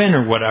big win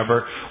or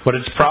whatever. What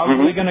it's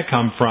probably going to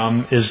come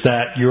from is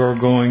that you're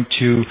going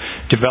to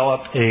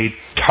develop a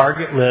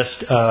target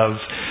list of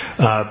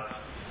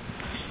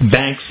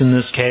banks in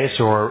this case,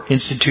 or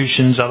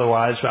institutions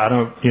otherwise.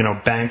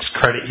 Banks,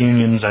 credit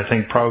unions, I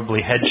think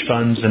probably hedge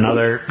funds and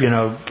other,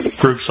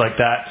 groups like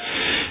that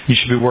you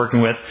should be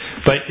working with.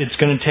 But it's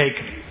going to take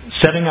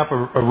setting up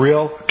a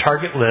real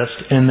target list,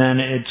 and then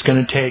it's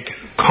going to take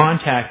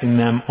contacting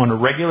them on a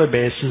regular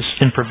basis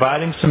and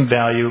providing some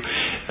value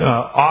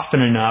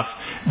often enough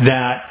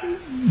that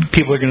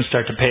people are going to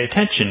start to pay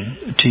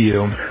attention to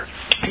you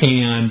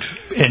and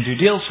do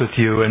deals with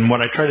you. And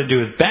what I try to do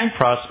with Bank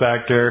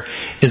Prospector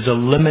is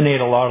eliminate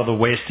a lot of the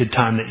wasted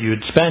time that you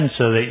would spend,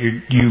 so that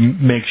you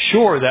make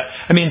sure that,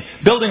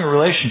 building a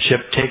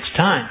relationship takes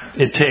time.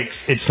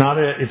 It's not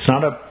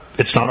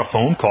a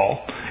phone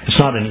call. It's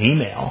not an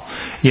email.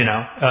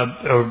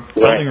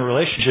 Building a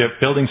relationship,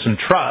 building some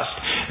trust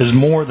is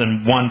more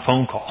than one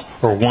phone call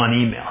or one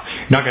email.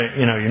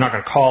 You're not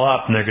going to call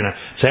up and they're going to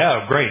say,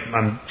 "Oh, great!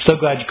 I'm so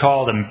glad you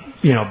called. I'm,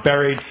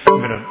 buried. I'm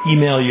going to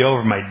email you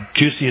over my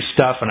juiciest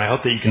stuff, and I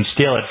hope that you can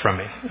steal it from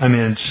me."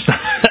 It's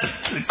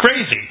just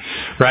crazy,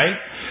 right?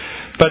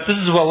 But this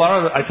is what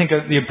I think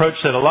the approach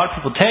that a lot of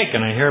people take,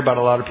 and I hear about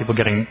a lot of people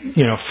getting,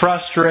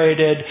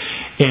 frustrated,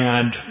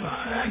 and,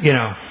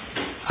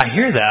 I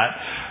hear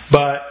that,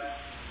 but,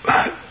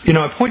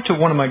 I point to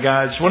one of the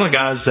guys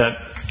that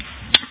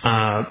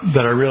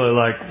I really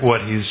like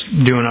what he's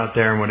doing out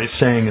there, and what he's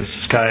saying is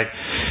this guy,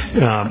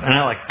 and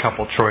I like a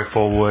couple, Troy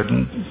Fullwood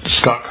and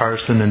Scott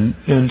Carson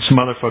and some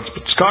other folks,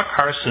 but Scott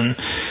Carson,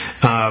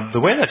 the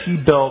way that he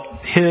built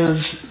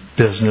his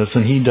business,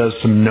 and he does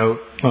some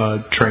note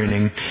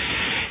training,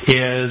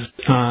 is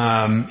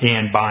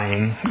and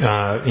buying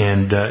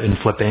and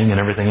flipping and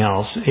everything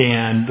else.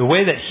 And the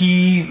way that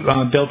he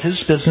built his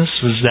business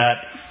was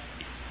that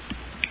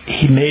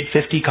he made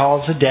 50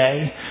 calls a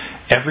day,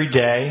 every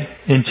day,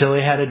 until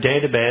he had a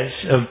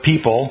database of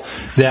people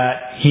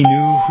that he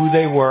knew who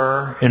they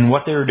were and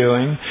what they were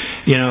doing,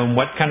 and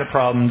what kind of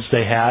problems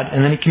they had,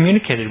 and then he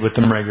communicated with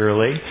them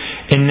regularly.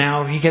 And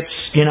now he gets,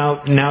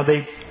 now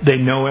they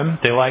know him,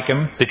 they like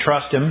him, they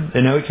trust him,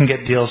 they know he can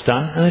get deals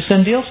done, and they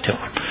send deals to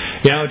him.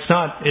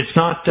 It's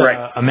not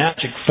right. A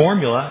magic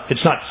formula.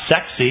 It's not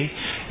sexy.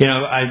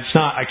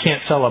 I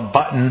can't sell a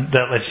button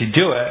that lets you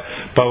do it.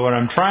 But what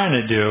I'm trying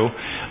to do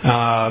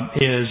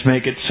is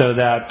make it so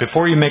that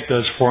before you make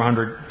those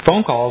 400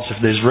 phone calls,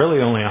 if there's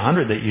really only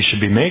 100 that you should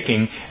be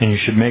making, and you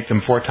should make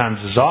them 4 times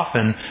as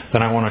often,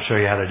 then I want to show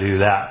you how to do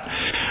that.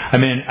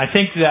 I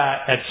think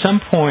that at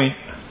some point,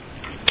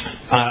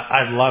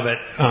 I'd love it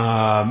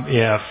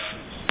if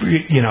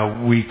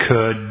we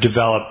could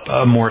develop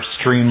a more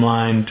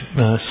streamlined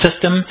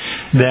system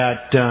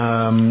that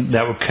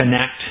would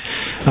connect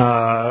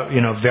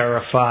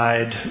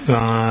verified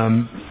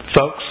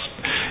folks,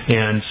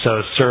 and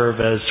so serve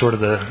as sort of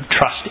the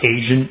trust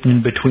agent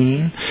in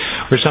between,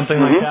 or something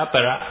like that.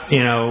 But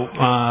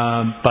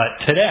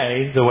but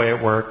today the way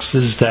it works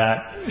is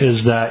that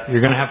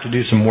you're going to have to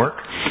do some work,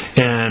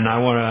 and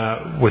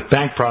And with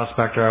Bank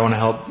Prospector, I want to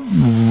help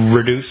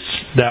reduce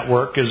that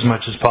work as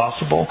much as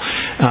possible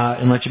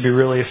and let you be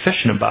really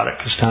efficient about it,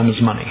 because time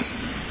is money.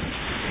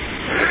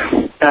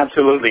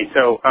 Absolutely.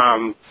 So,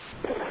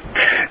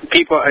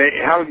 people,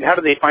 how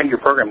do they find your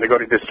program? They go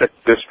to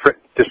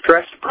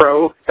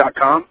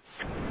distressedpro.com?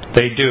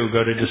 They do.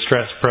 Go to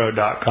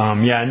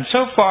distressedpro.com. Yeah, and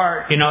so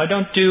far, I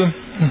don't do,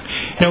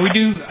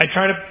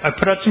 I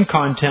put out some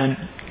content,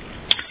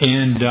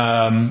 and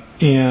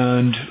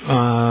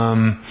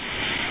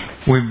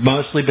we've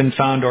mostly been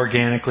found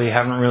organically,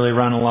 haven't really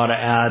run a lot of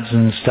ads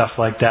and stuff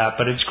like that,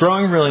 but it's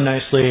growing really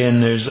nicely,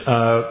 and there's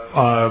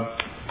a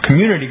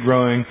community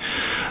growing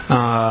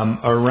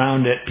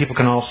around it. People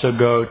can also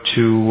go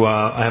to,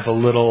 I have a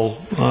little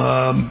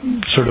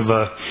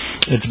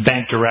it's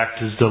Bank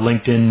Direct is the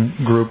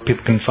LinkedIn group.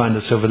 People can find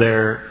us over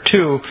there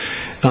too.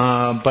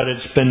 But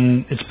it's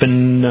been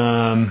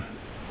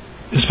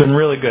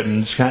really good,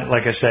 and it's kind of,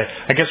 like I say,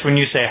 I guess when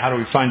you say, how do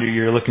we find you,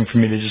 you're looking for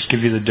me to just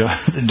give you the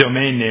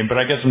domain name, but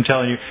I guess I'm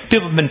telling you,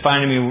 people have been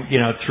finding me,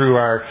 through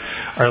our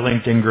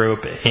LinkedIn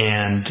group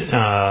and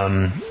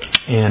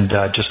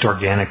just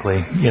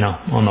organically,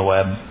 on the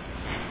web.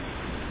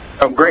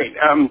 Oh, great.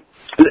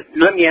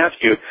 Let me ask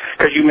you,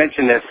 because you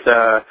mentioned this,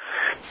 that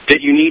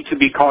you need to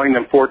be calling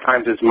them 4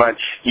 times as much.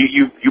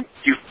 You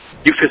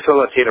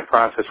facilitate a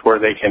process where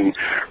they can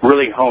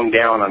really hone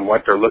down on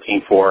what they're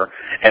looking for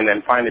and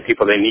then find the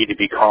people they need to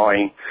be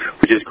calling,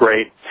 which is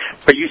great.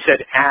 But you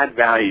said add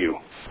value.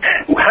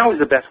 How is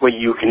the best way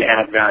you can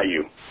add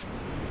value?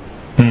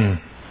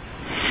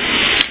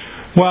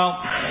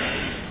 Well,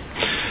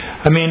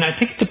 I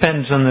think it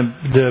depends on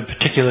the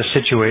particular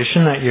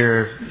situation that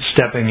you're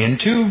stepping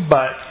into,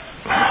 but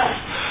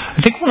I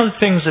think one of the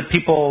things that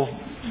people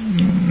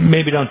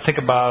maybe don't think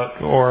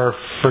about or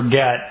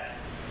forget,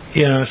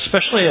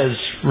 especially as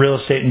real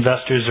estate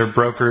investors or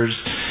brokers,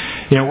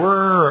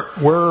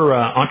 we're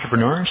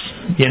entrepreneurs,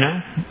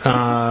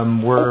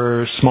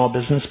 we're small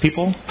business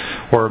people,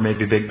 or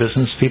maybe big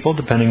business people,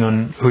 depending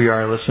on who you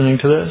are listening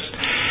to this.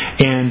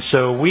 And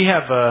so we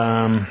have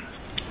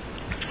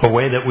a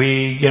way that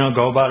we,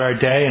 go about our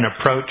day and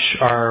approach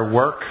our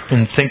work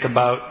and think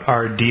about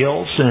our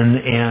deals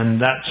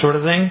and that sort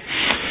of thing.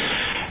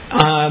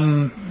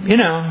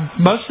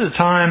 Most of the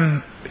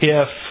time,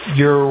 if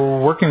you're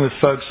working with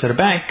folks at a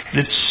bank,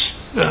 it's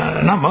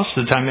not most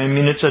of the time.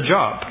 It's a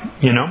job,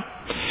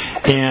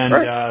 and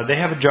they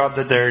have a job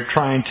that they're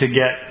trying to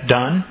get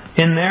done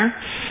in there.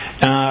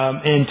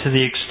 And to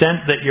the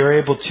extent that you're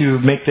able to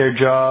make their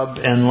job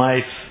and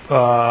life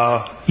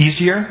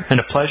easier and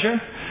a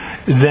pleasure,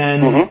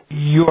 then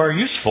you are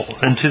useful.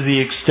 And to the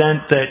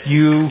extent that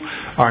you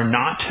are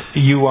not,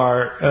 you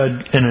are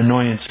an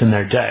annoyance in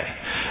their day.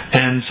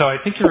 And so I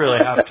think you really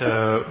have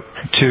to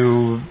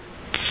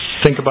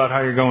think about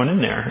how you're going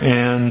in there.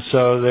 And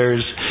so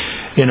there's,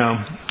 I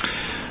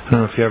don't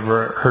know if you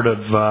ever heard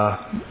of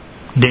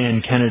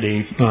Dan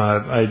Kennedy.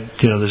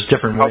 There's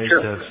different ways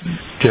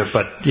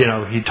but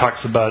he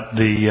talks about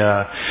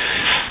the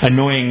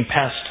annoying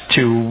pest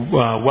to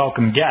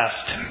welcome guest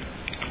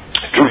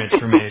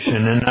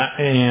transformation,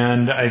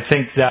 and I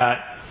think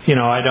that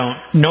I don't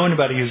know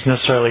anybody who's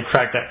necessarily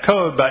cracked that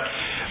code, but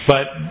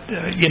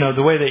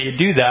the way that you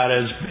do that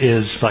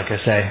is like I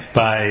say,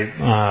 by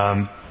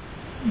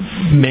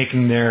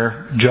making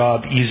their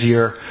job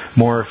easier,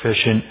 more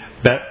efficient,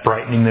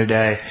 brightening their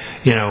day,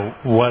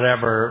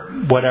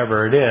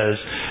 whatever it is,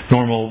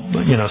 normal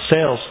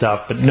sales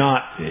stuff, but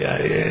not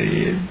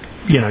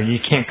you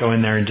can't go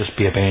in there and just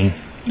be a pain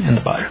in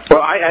the butt.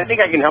 Well, I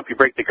think I can help you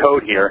break the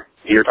code here.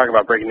 You're talking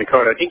about breaking the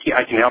code. I think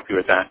I can help you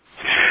with that.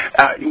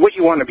 What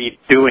you want to be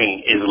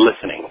doing is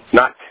listening,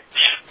 not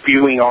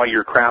spewing all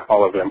your crap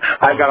all over them.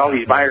 I've got all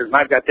these buyers, and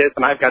I've got this,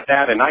 and I've got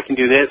that, and I can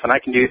do this, and I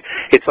can do...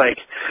 It's like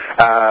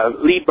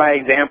lead by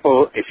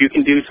example. If you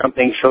can do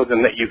something, show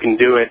them that you can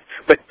do it.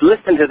 But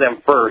listen to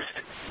them first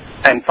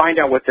and find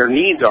out what their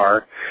needs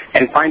are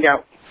and find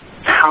out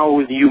how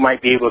you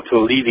might be able to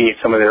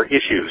alleviate some of their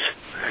issues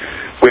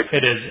with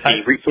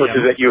the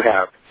resources that you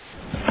have.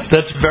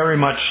 That's very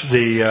much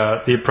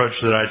the approach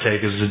that I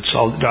take. Is it's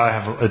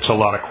a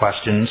lot of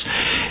questions,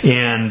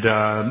 and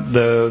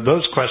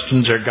those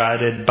questions are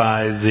guided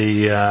by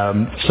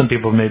some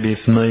people may be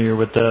familiar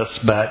with this,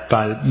 but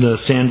by the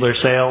Sandler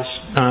sales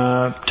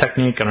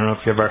technique. I don't know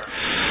if you ever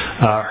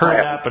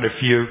heard that, but if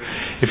you're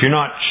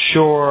not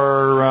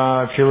sure,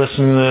 if you're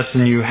listening to this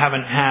and you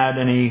haven't had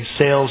any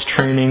sales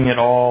training at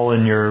all,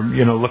 and you're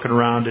looking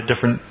around at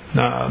different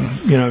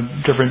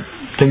different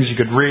things you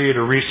could read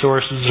or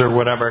resources or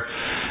whatever,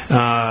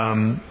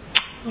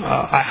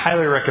 I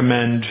highly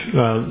recommend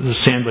the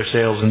Sandler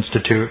Sales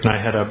Institute, and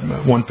I had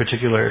one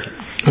particular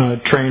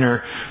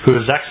trainer who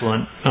was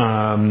excellent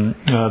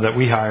that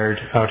we hired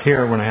out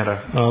here when I had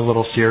a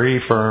little CRE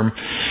firm,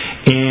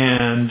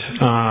 and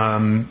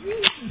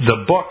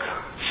the book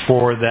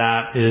for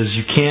that is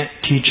You Can't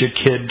Teach a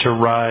Kid to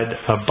Ride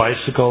a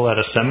Bicycle at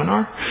a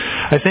Seminar,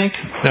 I think.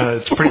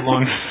 It's a pretty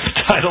long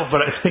title,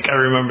 but I think I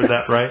remember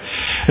that right.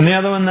 And the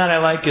other one that I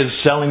like is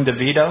Selling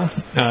DeVito,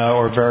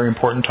 or Very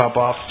Important Top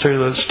Officer.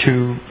 Those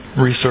two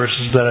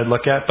resources that I'd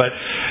look at. But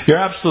you're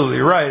absolutely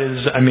right.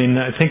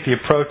 I think the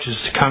approach is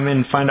to come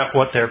in, find out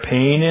what their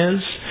pain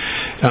is,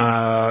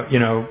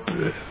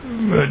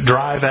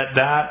 drive at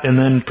that, and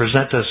then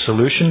present a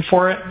solution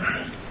for it.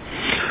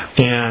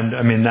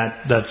 And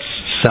that's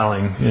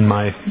selling, in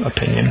my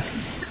opinion.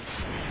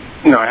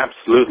 No,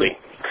 absolutely.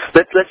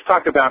 Let's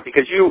talk about,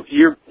 because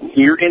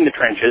you're in the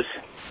trenches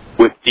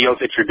with deals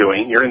that you're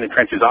doing. You're in the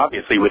trenches,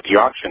 obviously, with the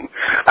auction.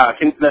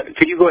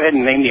 Could you go ahead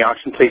and name the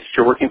auction place that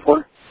you're working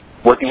with?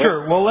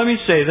 Sure. Well, let me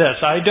say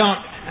this. I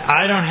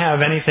don't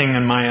have anything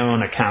in my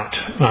own account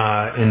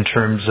in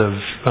terms of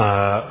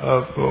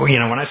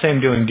when I say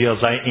I'm doing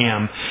deals, I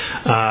am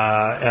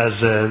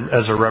as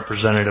a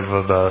representative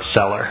of a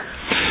seller,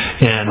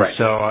 and right.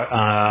 So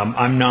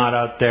I'm not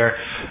out there.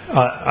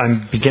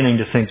 I'm beginning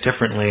to think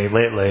differently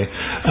lately,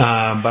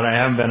 but I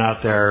haven't been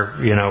out there,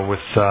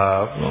 with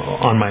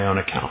on my own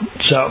account.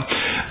 So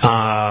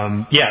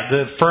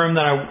the firm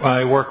that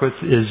I work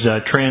with is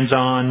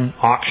Transon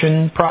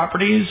Auction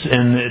Properties,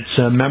 and it's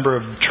a member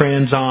of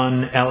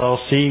Transon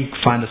LLC. You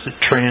can find us at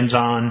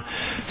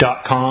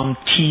transon.com,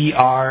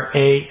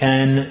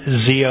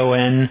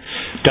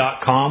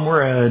 tranzon.com.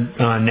 We're a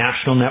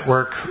national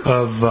network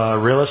of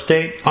real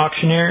estate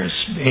auctioneers,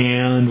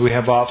 and we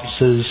have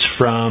offices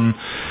from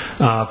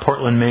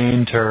Portland,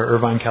 Maine to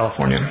Irvine,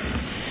 California.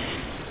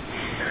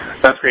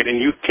 That's great.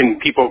 And can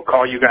people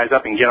call you guys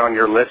up and get on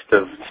your list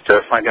to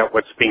find out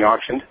what's being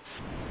auctioned?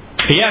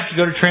 Yeah, if you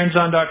go to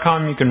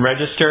transon.com, you can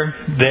register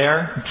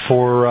there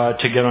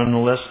to get on the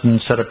list and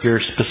set up your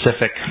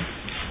specific,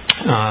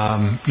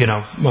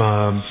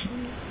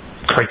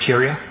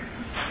 criteria,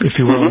 if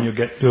you will, mm-hmm.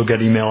 and you'll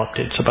get email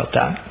updates about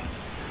that.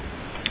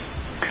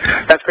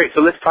 That's great.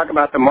 So let's talk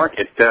about the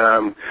market.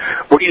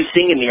 What are you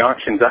seeing in the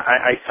auctions?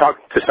 I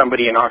talked to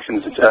somebody in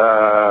auctions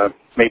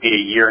maybe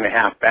a year and a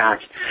half back,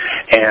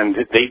 and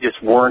they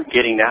just weren't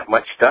getting that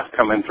much stuff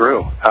coming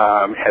through.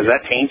 Has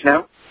that changed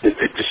now? Is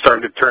it just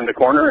starting to turn the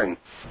corner, and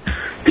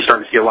you're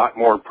starting to see a lot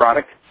more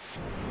product?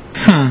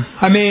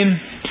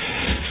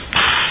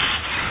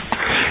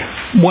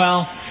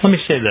 Well, let me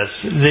say this.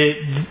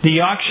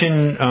 The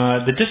auction,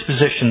 the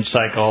disposition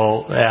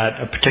cycle at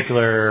a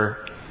particular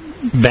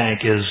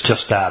bank is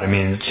just that.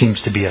 It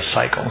seems to be a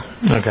cycle.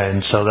 Okay,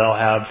 and so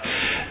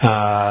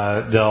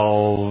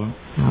they'll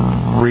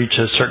reach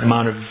a certain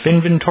amount of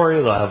inventory.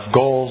 They'll have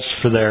goals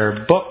for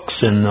their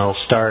books, and they'll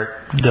start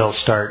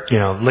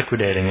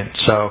liquidating it.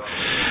 So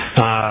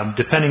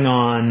depending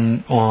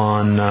on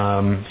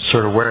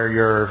sort of where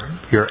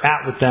you're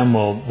at with them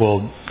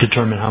will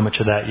determine how much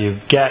of that you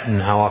get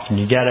and how often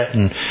you get it,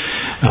 and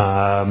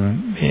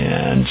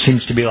it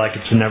seems to be like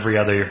it's an every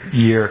other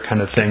year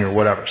kind of thing or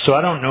whatever. So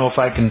I don't know if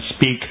I can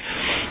speak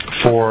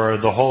for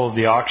the whole of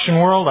the auction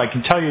world. I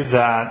can tell you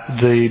that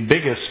the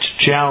biggest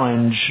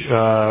challenge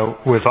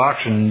with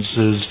auctions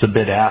is the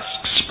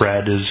bid-ask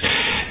spread, is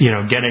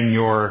getting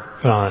your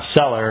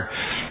seller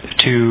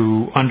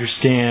to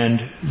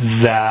understand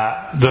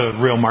that the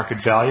real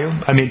market value.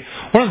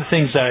 One of the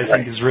things that I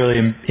think is really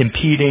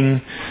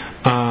impeding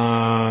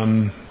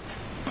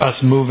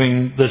us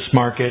moving this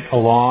market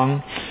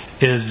along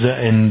is,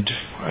 and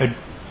I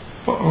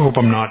hope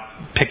I'm not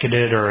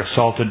picketed or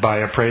assaulted by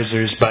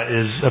appraisers, but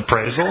is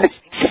appraisals.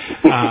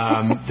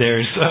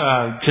 There's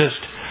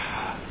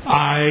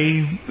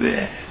I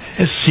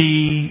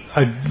see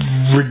a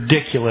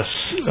ridiculous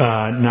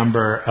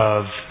number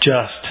of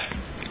just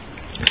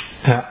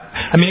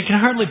I can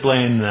hardly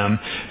blame them,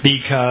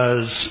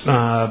 because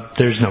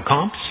there's no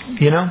comps,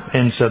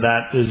 and so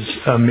that is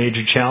a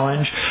major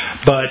challenge.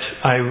 But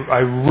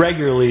I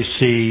regularly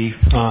see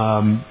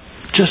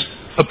just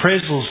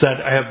appraisals that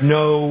have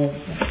no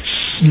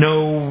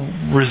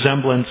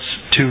resemblance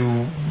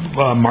to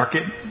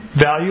market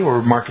value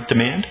or market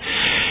demand,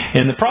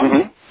 and the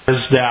problem mm-hmm.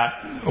 is that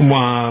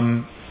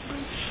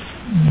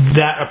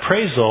that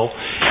appraisal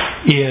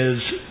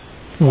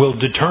will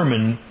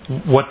determine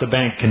what the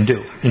bank can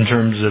do in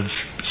terms of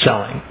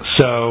selling.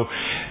 So,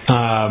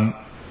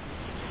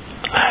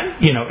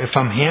 if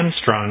I'm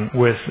hamstrung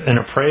with an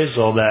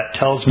appraisal that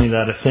tells me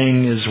that a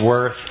thing is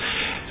worth,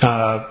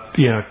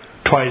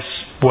 twice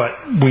what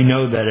we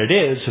know that it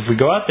is, if we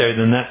go out there,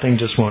 then that thing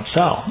just won't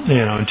sell,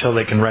 until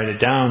they can write it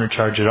down or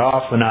charge it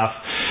off enough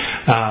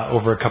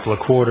over a couple of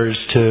quarters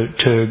to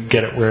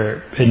get it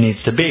where it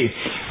needs to be.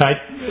 I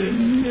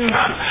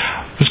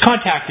was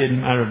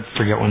contacted, I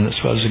forget when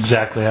this was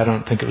exactly, I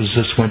don't think it was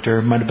this winter,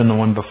 it might have been the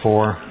one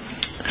before,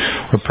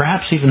 or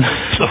perhaps even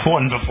the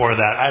one before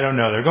that, I don't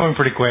know, they're going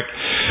pretty quick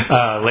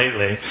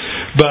lately,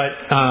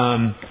 but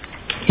I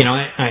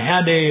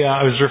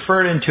was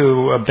referred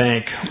into a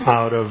bank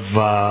out of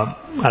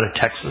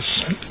Texas,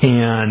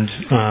 and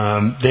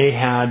they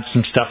had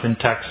some stuff in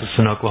Texas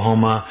and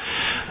Oklahoma,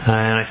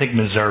 and I think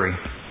Missouri.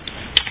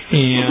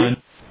 And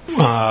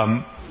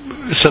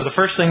So the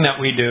first thing that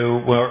we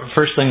do,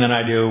 first thing that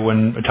I do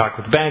when I talk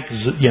with the bank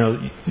is,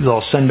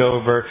 they'll send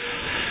over.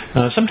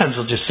 Sometimes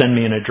they'll just send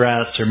me an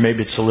address, or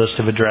maybe it's a list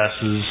of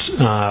addresses,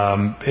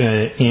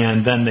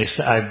 and then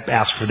I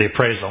ask for the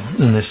appraisal,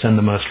 and they send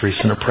the most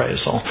recent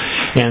appraisal,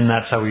 and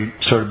that's how we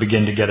sort of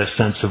begin to get a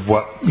sense of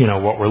what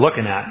we're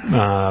looking at.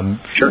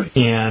 Sure.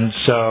 And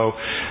so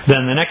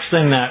then the next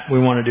thing that we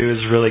want to do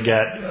is really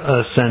get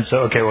a sense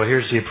of, okay, well,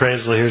 here's the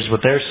appraisal, here's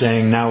what they're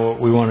saying. Now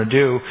what we want to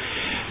do,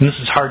 and this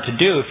is hard to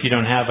do if you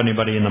don't have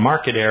anybody in the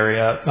market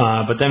area,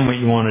 but then what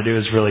you want to do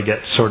is really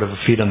get sort of a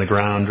feet on the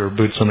ground or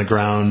boots on the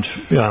ground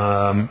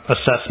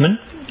assessment,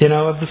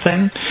 of the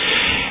thing.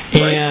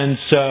 Right. And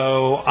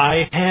so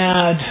I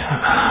had,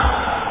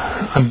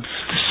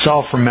 it's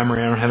all from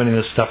memory. I don't have any of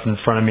this stuff in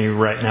front of me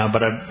right now,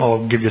 but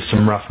I'll give you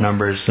some rough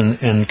numbers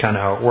and kind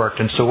of how it worked.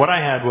 And so what I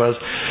had was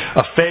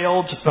a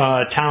failed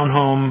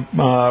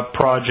townhome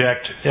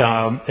project,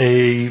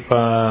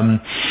 a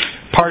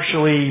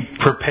partially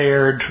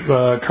prepared,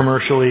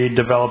 commercially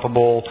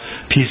developable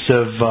piece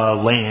of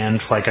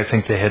land, like I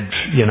think they had,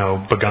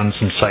 begun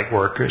some site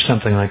work or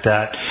something like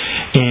that,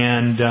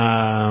 and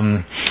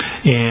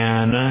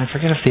I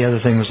forget if the other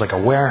thing was like a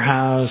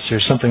warehouse or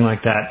something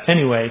like that.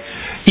 Anyway,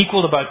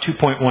 equaled about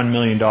 $2.1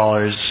 million,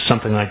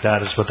 something like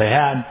that is what they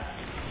had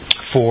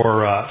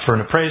for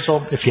an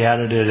appraisal if you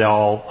added it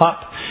all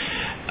up.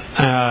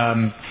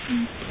 And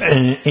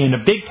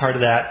a big part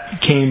of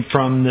that came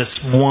from this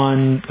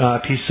one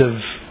piece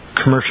of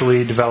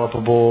commercially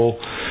developable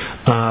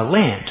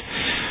land.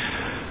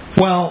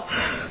 Well,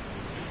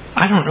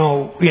 I don't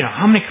know,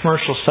 how many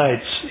commercial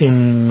sites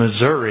in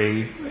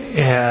Missouri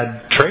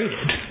had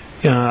traded,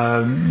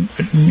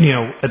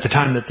 at the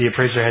time that the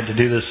appraiser had to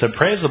do this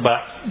appraisal.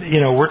 But,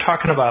 we're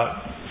talking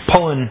about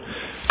pulling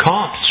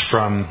comps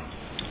from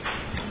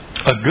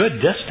a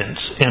good distance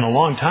and a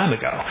long time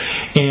ago.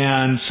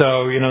 And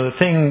so, the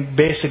thing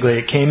basically,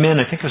 it came in,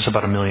 I think it was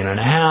about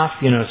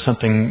 $1.5 million,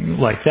 something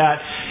like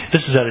that.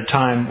 This is at a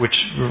time, which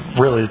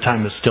really the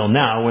time is still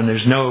now, when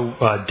there's no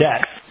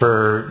debt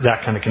for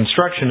that kind of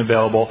construction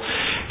available.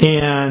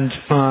 And,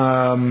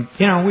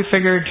 we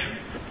figured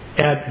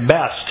at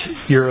best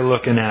you're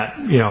looking at,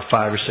 $500,000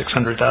 or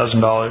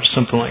 $600,000,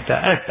 something like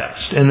that at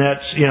best. And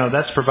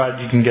that's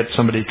provided you can get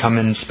somebody to come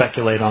in and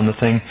speculate on the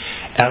thing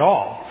at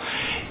all.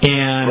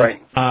 And right.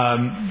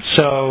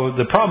 So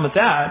the problem with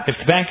that, if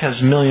the bank has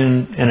 $1.5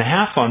 million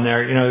on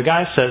there, the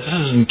guy says,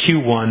 this is in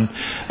Q1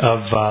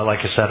 of,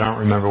 like I said, I don't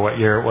remember what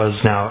year it was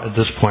now at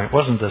this point. It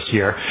wasn't this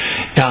year.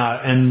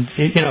 And,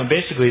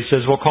 basically he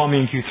says, well, call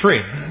me in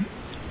Q3.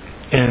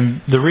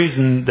 And the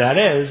reason that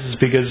is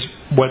because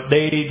what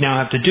they now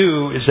have to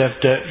do is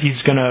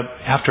he's going to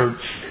have to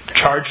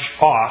charge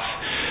off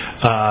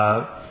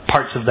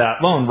parts of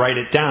that loan, write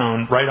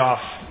down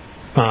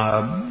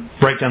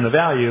the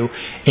value,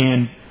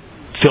 and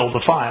fill the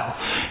file.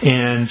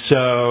 And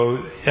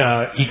so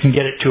he can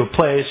get it to a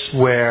place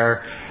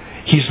where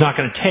he's not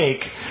going to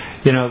take,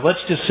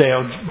 let's just say,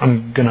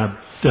 I'm going to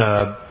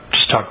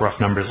just talk rough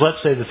numbers.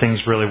 Let's say the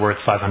thing's really worth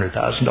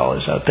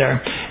 $500,000 out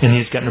there, and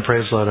he's getting an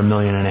appraisal at $1.5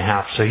 million.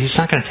 So he's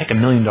not going to take $1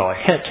 million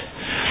hit.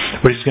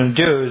 What he's going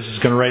to do is he's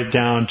going to write it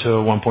down to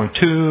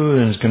 1.2,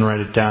 then he's going to write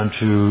it down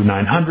to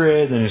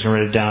 900, then he's going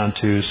to write it down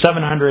to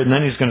 700, and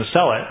then he's going to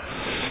sell it,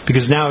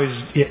 because now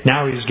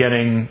he's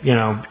getting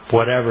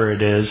whatever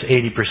it is,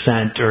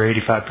 80% or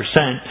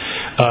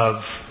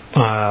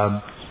 85%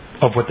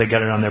 of what they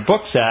get it on their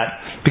books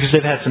at, because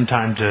they've had some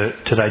time to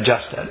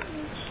digest it.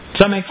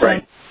 Does that make sense?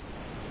 Right.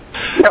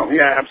 No,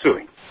 yeah,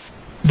 absolutely.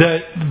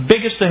 The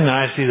biggest thing that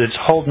I see that's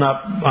holding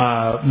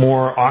up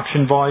more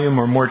auction volume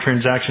or more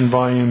transaction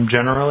volume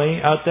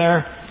generally out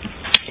there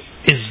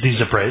is these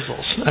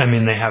appraisals. I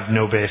mean, they have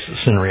no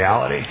basis in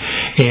reality.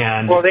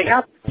 And well, they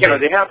have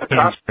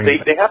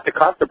to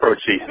cost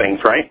approach these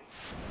things, right?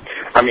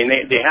 I mean,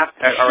 they have.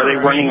 Are they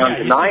running on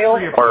denial,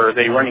 or are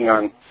they running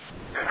on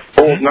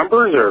old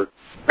numbers, or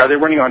are they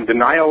running on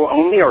denial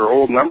only, or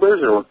old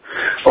numbers,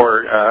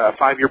 or a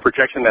 5-year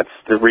projection that's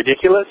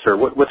ridiculous, or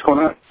what's going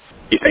on,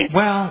 you think?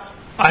 Well,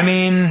 I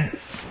mean,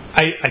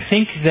 I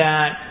think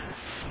that,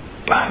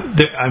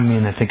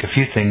 I think a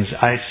few things.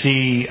 I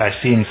see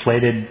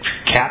inflated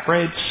cap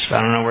rates.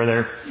 I don't know where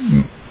they're,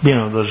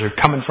 those are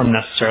coming from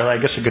necessarily. I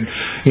guess I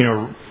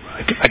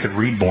could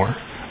read more.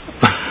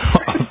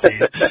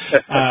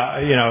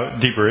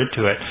 Deeper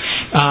into it.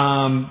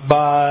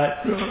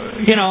 But,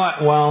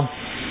 well,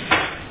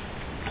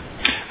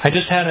 I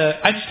just had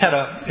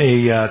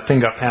a thing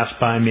got passed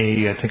by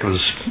me. I think it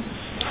was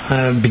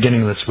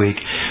beginning of this week,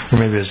 or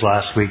maybe it was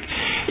last week,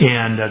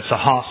 and it's a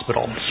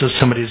hospital. So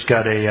somebody's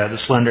got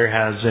this lender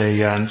has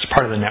it's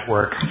part of the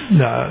network,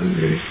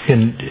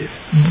 and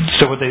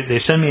so what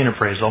they send me an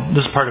appraisal.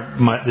 This is part of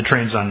the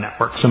Trains On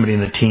network. Somebody in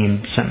the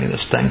team sent me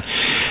this thing,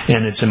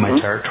 and it's in my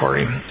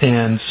territory.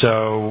 And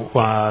so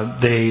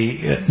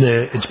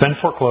it's been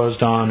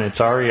foreclosed on. It's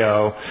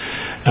REO,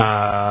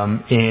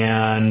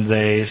 and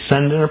they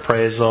send an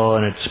appraisal,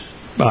 and it's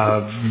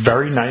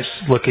very nice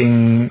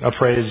looking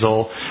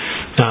appraisal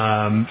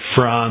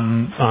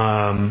from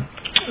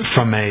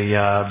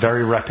a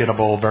very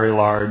reputable, very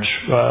large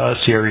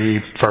CRE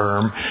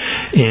firm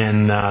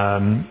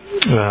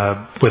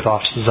with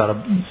offices out of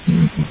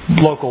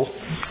local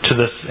to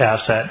this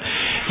asset,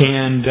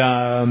 and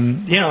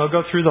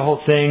go through the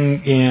whole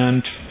thing,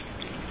 and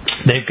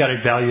they've got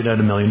it valued at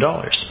 $1 million.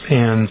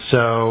 And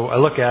so I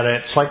look at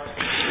it, it's like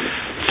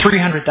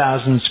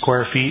 300,000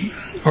 square feet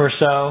or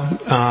so.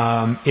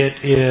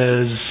 It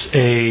is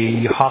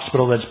a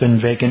hospital that's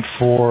been vacant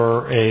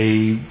for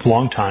a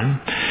long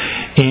time.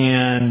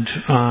 And,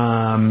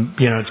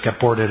 it's got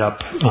boarded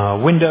up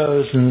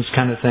windows and this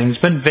kind of thing.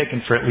 It's been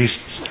vacant for at least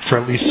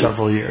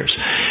several years.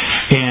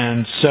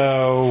 And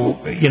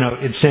so,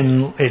 it's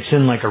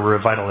in like a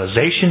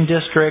revitalization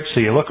district. So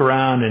you look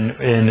around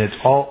and it's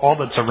all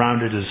that's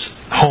around it is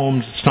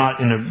homes. It's not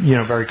in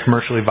a, very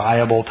commercially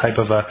viable type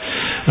of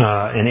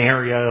an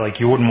area. Like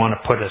you wouldn't want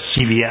to put a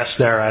CVS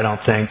there, I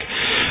don't think,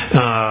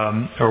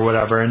 or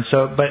whatever. And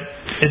so, but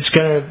it's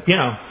gonna,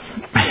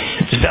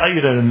 it's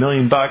valued at $1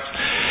 million.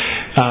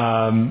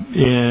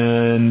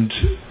 And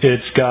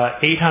it's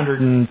got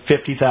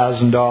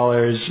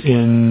 $850,000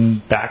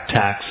 in back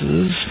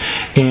taxes,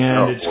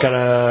 and it's got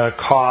a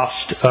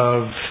cost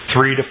of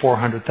 $300,000 to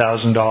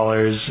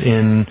 $400,000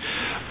 in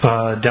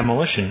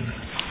demolition.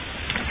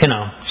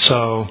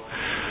 So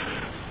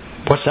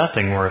what's that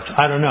thing worth?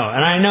 I don't know.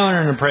 And I know in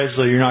an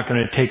appraisal you're not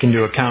going to take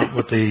into account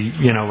what the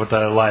what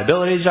the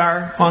liabilities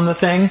are on the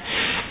thing,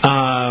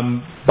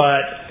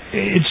 but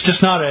it's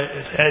just not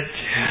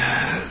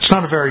it's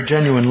not a very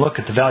genuine look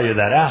at the value of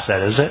that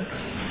asset, is it?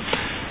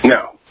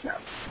 No.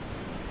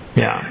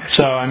 Yeah.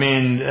 So I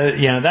mean,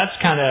 that's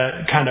kind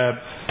of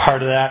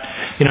part of that.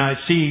 I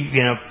see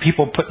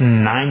people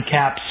putting 9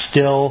 caps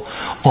still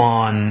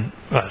on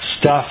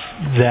stuff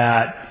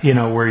that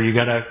where you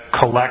got to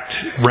collect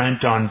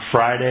rent on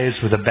Fridays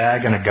with a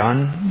bag and a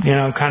gun,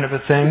 kind of a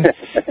thing.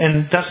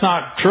 And that's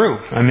not true.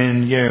 I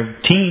mean,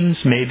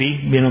 teens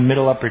maybe,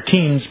 middle upper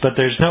teens, but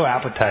there's no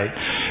appetite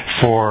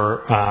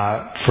for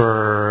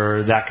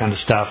that kind of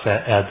stuff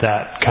at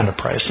that kind of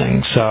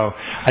pricing. So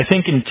I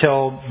think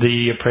until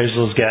the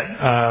appraisals get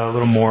a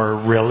little more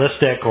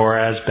realistic, or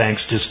as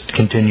banks just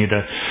continue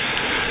to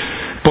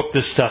book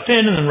this stuff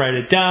in and then write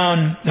it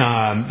down,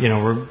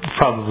 we're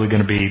probably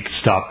going to be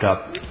stopped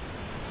up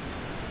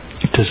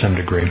to some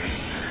degree.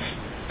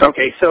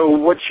 Okay, so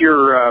what's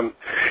your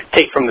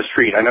take from the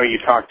street? I know you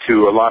talk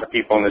to a lot of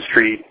people on the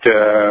street,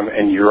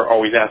 and you're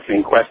always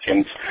asking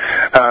questions.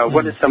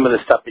 What is some of the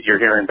stuff that you're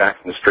hearing back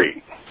from the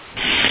street?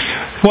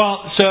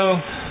 Well,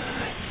 so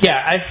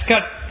yeah, I've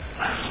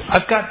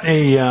got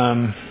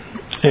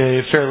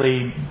a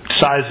fairly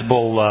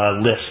sizable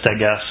list, I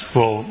guess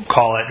we'll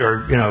call it,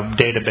 or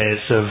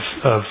database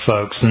of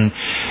folks and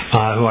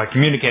who I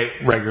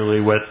communicate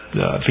regularly with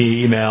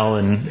via email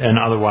and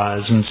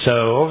otherwise. And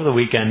so over the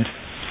weekend,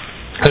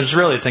 I was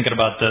really thinking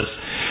about this,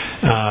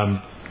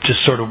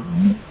 just sort of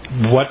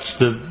what's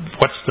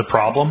the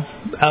problem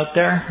out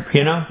there?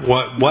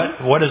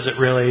 What is it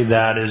really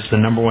that is the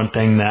number one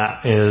thing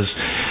that is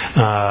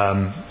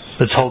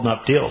that's holding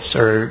up deals,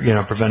 or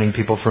preventing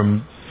people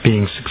from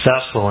being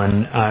successful?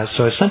 And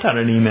so I sent out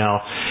an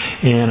email,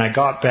 and I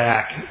got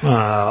back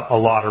a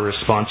lot of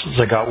responses.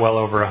 I got well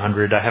over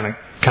 100. I haven't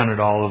counted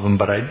all of them,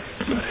 but I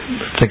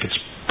think it's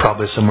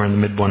probably somewhere in the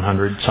mid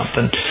 100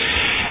 something.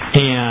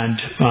 And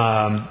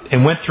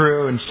went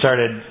through and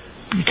started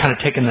kind of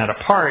taking that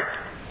apart,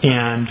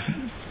 and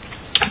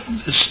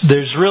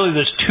there's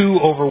two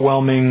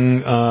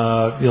overwhelming,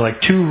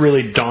 two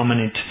really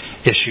dominant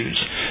issues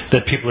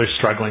that people are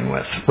struggling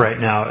with right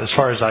now, as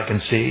far as I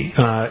can see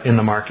in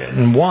the market.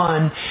 And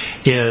one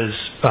is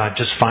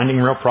just finding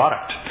real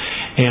product.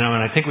 And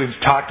I think we've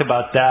talked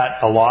about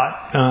that a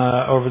lot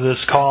over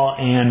this call.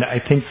 And I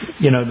think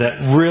that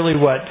really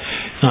what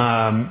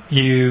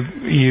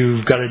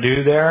you've got to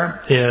do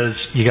there is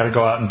you got to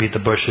go out and beat the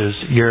bushes.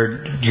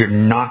 You're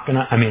not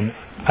gonna. I mean,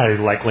 I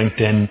like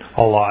LinkedIn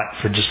a lot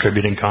for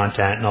distributing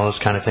content and all this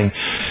kind of thing.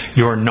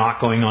 You're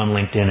not going on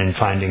LinkedIn and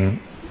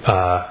finding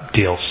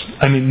deals.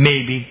 I mean,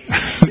 maybe.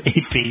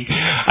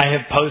 I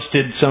have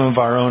posted some of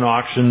our own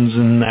auctions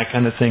and that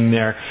kind of thing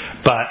there.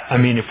 But, I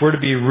mean, if we're to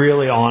be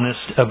really honest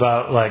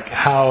about, like,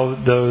 how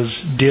those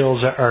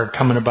deals are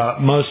coming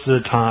about, most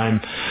of the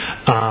time,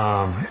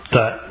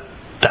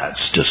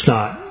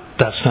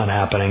 that's not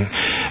happening.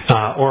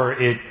 Or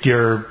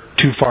you're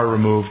too far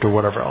removed or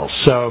whatever else.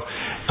 So,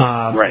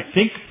 right. I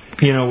think,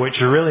 what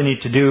you really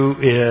need to do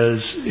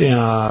is,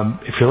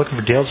 if you're looking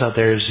for deals out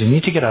there, is you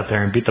need to get out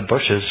there and beat the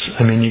bushes.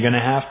 I mean, you're going to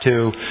have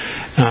to,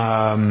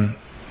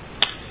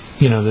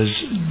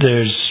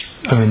 there's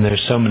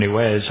so many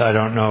ways. I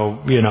don't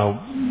know,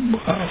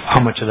 how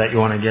much of that you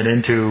want to get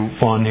into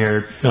on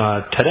here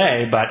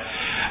today, but,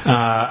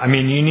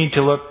 you need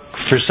to look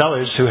for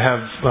sellers who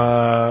have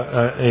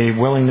a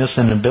willingness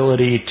and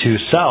ability to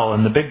sell.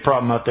 And the big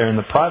problem out there in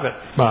the private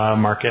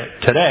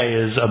market today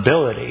is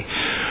ability,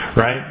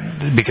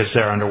 right? Because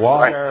they're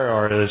underwater,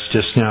 or it's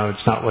just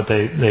it's not what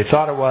they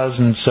thought it was,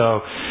 and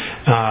so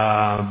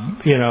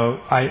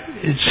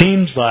it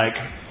seems like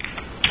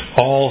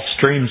all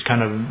streams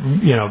kind of,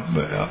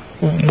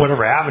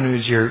 whatever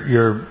avenues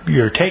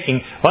you're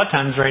taking, a lot of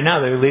times right now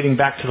they're leading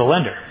back to the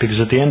lender, because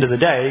at the end of the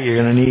day you're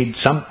going to need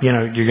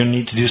you're going to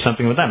need to do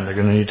something with them. They're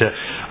going to need to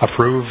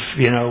approve,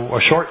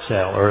 a short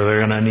sale, or they're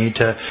going to need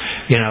to,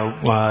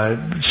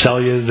 sell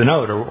you the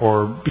note,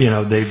 or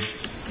they've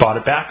bought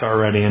it back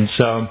already, and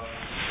so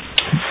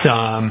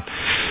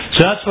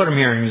that's what I'm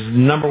hearing is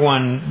number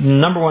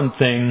one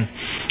thing.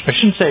 I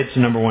shouldn't say it's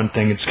the number one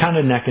thing. It's kind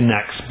of neck and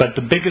neck. But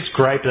the biggest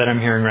gripe that I'm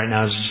hearing right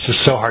now is it's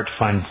just so hard to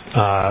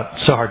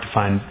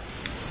find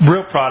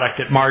real product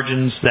at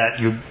margins that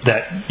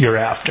you're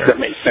after. That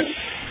makes sense.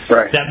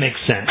 Right. That makes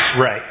sense.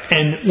 Right.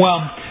 And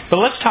but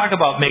let's talk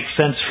about make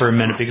sense for a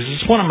minute, because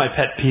it's one of my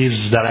pet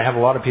peeves is that I have a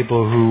lot of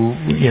people who,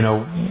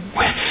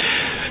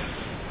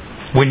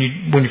 when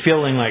you're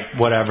feeling like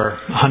whatever,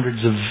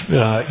 hundreds of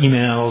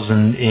emails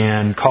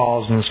and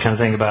calls and this kind of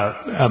thing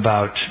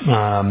about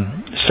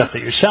stuff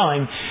that you're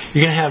selling,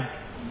 you're going to have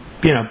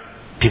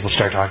people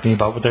start talking to you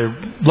about what they're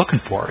looking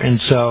for. And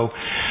so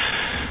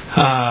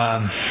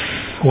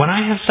when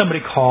I have somebody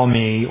call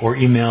me or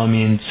email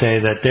me and say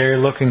that they're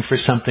looking for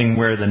something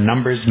where the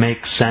numbers make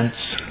sense,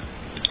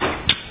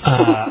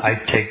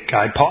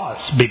 I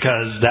pause,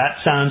 because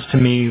that sounds to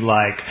me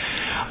like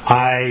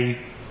I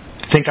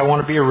think I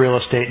want to be a real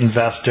estate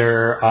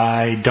investor.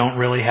 I don't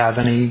really have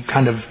any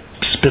kind of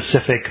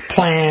specific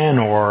plan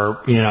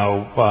or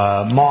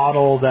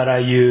model that I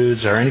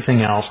use or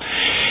anything else.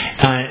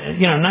 9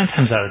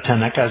 times out of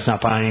 10, that guy's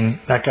not buying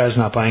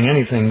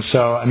anything.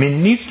 So it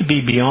needs to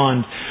be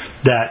beyond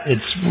that.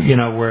 It's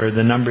where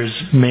the numbers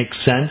make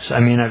sense.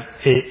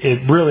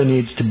 It really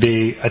needs to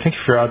be. I think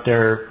if you're out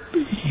there,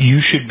 you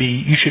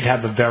should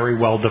have a very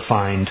well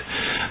defined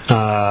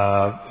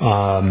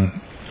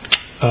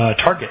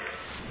target.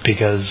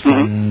 Because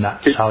then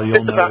that's how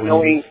you'll know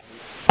when you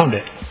found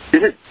it.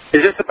 Is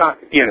this about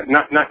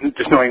not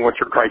just knowing what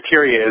your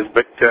criteria is,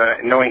 but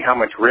knowing how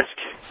much risk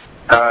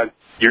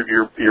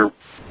you're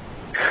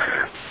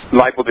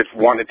liable to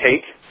want to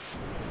take?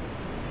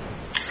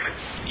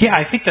 Yeah,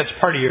 I think that's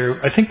part of your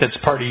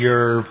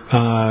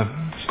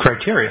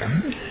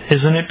criteria,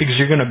 isn't it? Because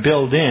you're going to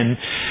build in,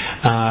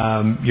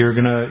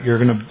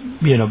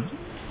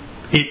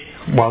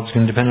 well, it's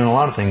going to depend on a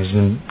lot of things. It's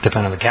going to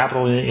depend on the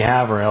capital that you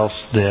have, or else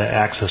the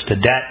access to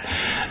debt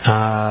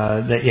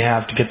that you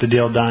have to get the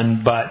deal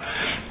done. But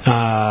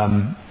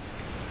yeah,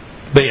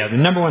 the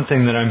number one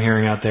thing that I'm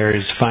hearing out there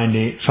is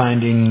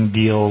finding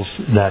deals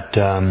that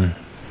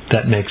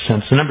make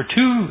sense. The number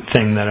two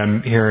thing that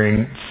I'm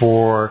hearing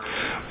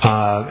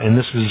and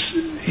this was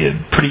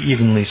pretty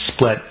evenly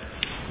split.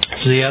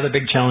 So the other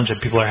big challenge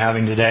that people are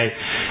having today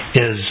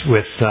is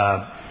with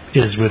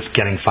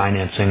getting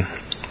financing.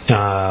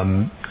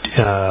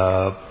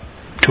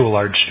 To a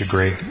large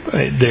degree,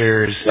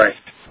 there's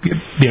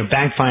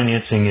bank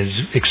financing is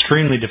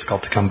extremely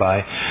difficult to come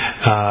by,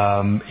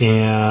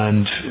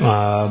 and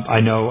I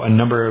know a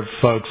number of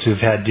folks who've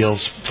had deals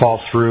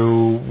fall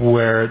through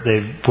where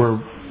they were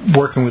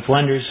working with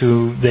lenders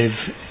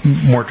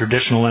more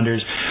traditional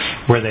lenders,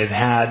 where they've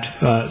had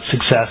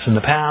success in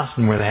the past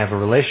and where they have a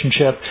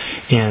relationship,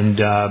 and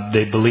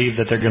they believe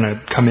that they're going to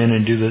come in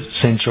and do the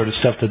same sort of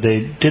stuff that they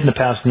did in the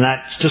past, and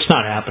that's just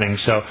not happening.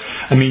 So,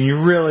 you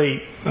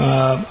really,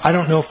 I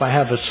don't know if I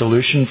have a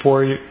solution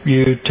for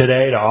you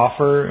today to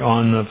offer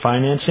on the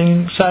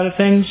financing side of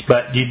things,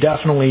 but you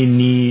definitely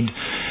need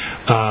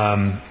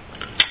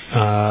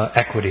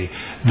equity.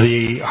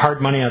 The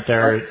hard money out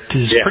there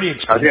is pretty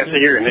expensive.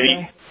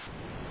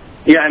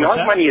 Yeah, and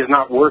hard money is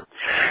not worth.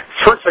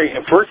 First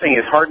thing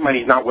is hard money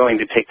is not willing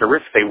to take the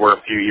risk they were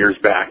a few years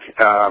back.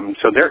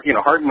 So they're,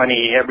 hard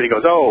money. Everybody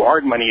goes, oh,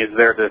 hard money is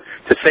there to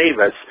save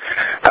us.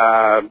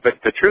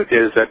 But the truth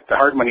is that the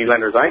hard money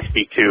lenders I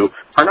speak to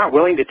are not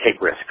willing to take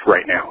risk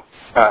right now.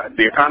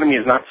 The economy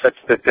is not such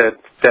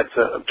that's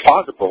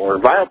plausible or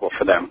viable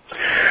for them.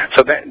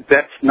 So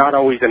that's not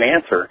always an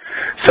answer.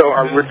 So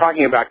we're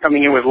talking about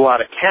coming in with a lot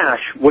of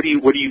cash. What's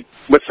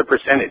the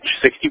percentage?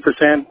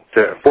 60%,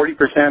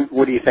 40%?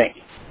 What do you think?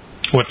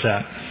 What's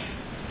that?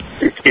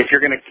 If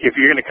you're gonna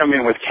come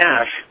in with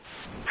cash,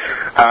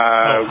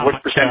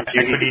 what percentage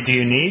equity do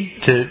you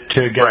need to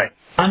get it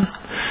done?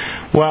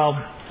 Well,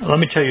 let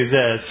me tell you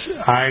this.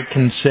 I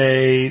can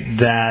say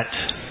that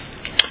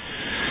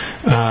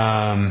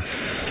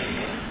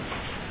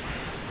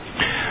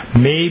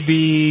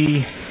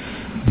maybe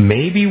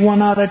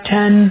 1 out of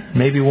 10,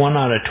 maybe 1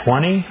 out of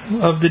 20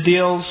 of the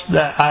deals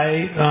that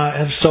I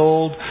have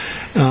sold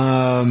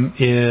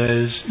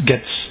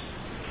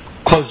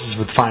closes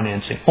with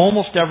financing.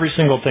 Almost every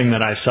single thing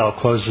that I sell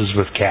closes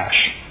with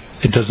cash.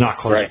 It does not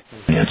close with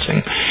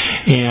financing.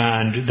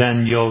 And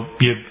then you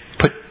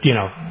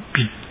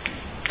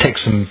take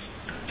some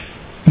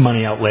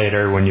money out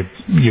later when you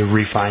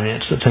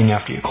refinance the thing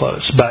after you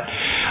close. But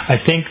I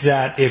think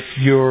that if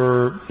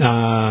you're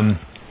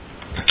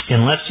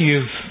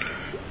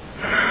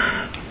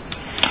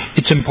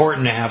it's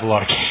important to have a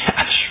lot of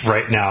cash,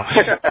 right now.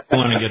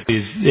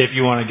 If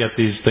you want to get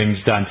these things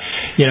done,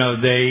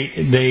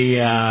 they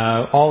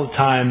all the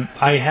time.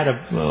 I had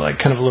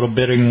kind of a little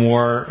bidding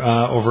war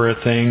over a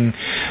thing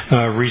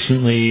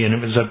recently, and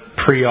it was a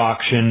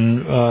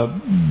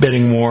pre-auction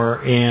bidding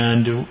war,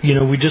 and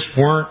we just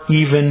weren't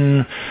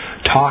even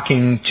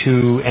talking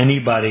to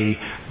anybody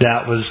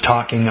that was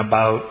talking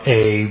about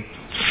a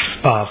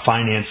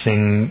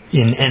financing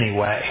in any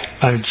way.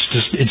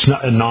 It's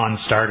not a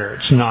non-starter.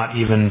 It's not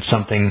even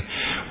something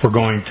we're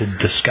going to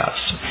discuss.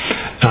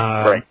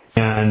 Right.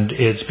 And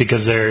it's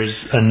because there's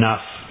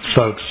enough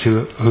folks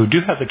who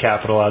do have the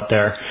capital out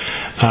there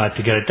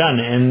to get it done.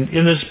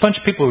 And there's a bunch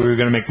of people who are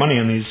going to make money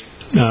on these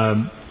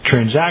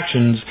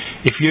transactions.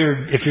 If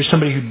you're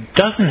somebody who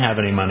doesn't have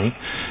any money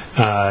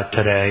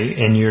today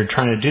and you're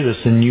trying to do this,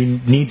 then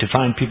you need to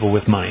find people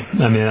with money.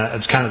 I mean,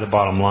 that's kind of the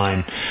bottom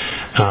line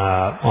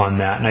on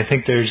that. And I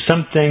think there's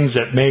some things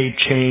that may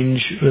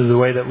change the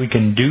way that we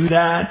can do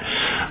that,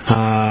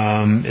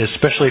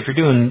 especially if you're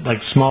doing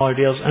like smaller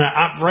deals. And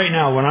right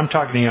now, when I'm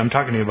talking to you, I'm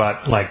talking to you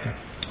about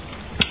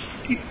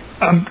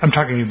I'm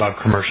talking to you about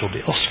commercial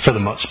deals for the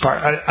most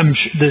part. I'm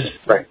sure there's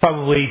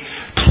probably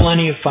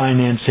plenty of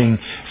financing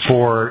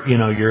for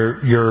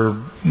your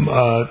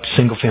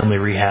single family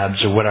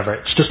rehabs or whatever.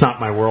 It's just not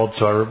my world,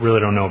 so I really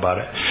don't know about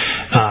it.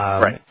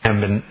 I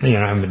haven't been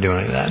doing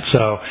any of that.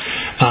 So,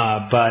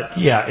 but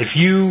yeah, if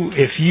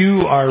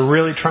you are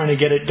really trying to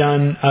get it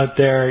done out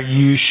there,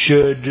 you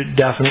should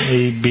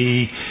definitely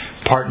be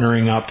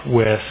partnering up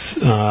with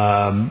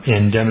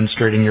and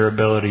demonstrating your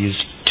abilities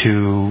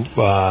to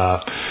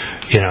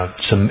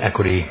some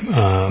equity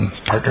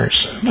partners,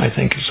 I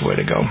think is the way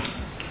to go.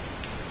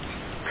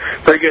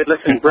 Very good.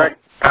 Listen, Brecht,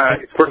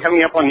 we're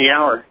coming up on the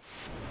hour.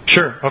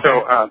 Sure. Okay.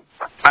 So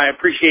I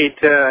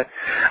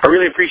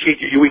really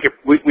appreciate you.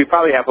 We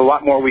probably have a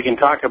lot more we can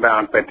talk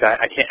about, but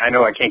I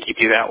know I can't keep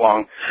you that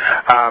long.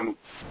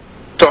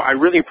 So I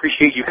really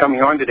appreciate you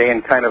coming on today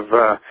and kind of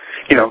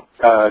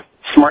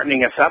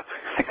smartening us up,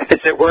 as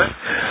it were,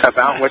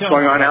 about what's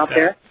going on out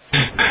there.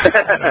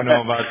 I don't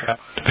know about that.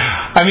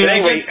 I mean,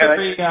 anyway,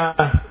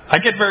 I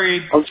get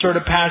very sort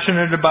of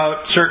passionate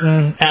about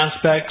certain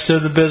aspects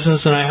of the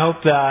business, and I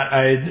hope that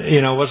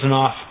I wasn't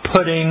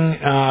off-putting,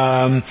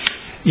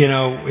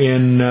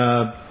 in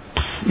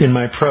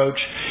my approach.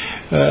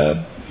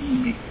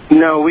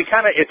 No, it's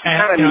kind of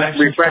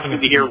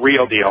refreshing to hear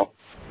real deal.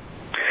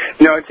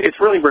 No, it's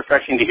really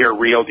refreshing to hear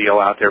real deal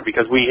out there,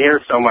 because we hear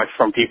so much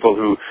from people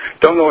who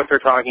don't know what they're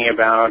talking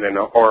about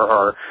or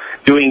are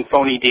doing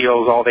phony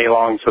deals all day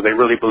long, so they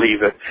really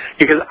believe it.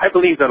 Because I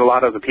believe that a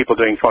lot of the people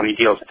doing phony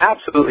deals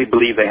absolutely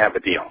believe they have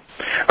a deal.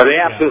 Or they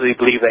absolutely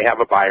believe they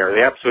have a buyer.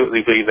 They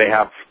absolutely believe they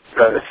have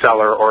a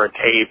seller or a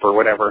tape or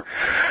whatever.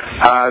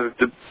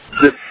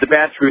 The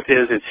bad truth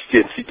is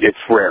it's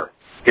rare.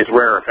 It's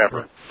rare if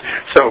ever.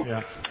 So...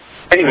 Yeah.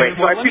 Anyway,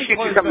 I appreciate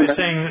you coming.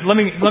 Let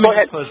me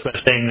close by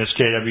saying this,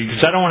 JW,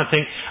 because I don't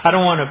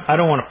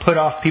want to put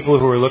off people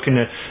who are looking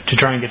to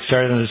try and get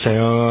started and say,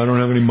 oh, I don't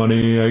have any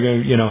money.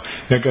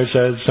 That guy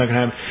says it's not going to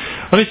happen.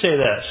 Let me say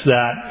this: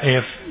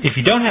 that if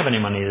you don't have any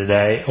money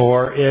today,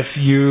 or if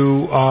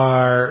you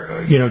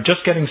are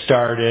just getting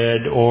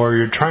started, or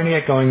you're trying to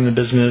get going in the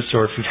business,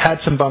 or if you've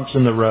had some bumps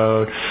in the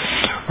road,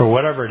 or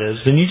whatever it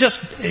is, then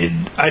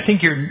I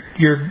think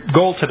your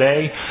goal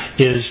today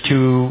is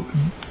to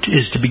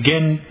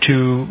begin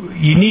to.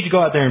 You need to go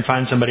out there and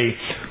find somebody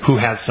who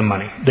has some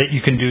money that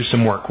you can do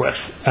some work with.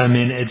 I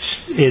mean,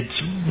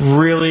 it's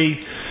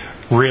really,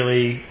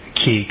 really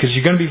key, because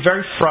you're going to be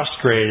very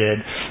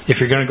frustrated if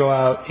you're going to go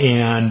out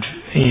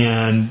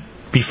and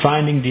be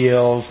finding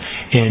deals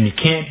and you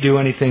can't do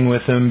anything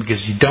with them because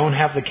you don't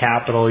have the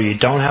capital, you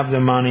don't have the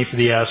money for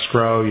the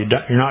escrow, you're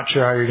not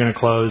sure how you're going to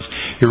close.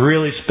 You're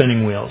really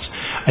spinning wheels.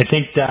 I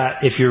think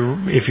that if you're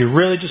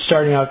really just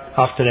starting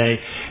off today,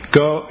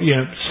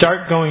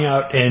 start going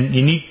out, and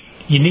you need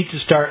to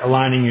start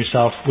aligning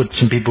yourself with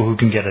some people who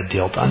can get a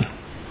deal done.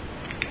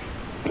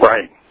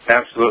 Right.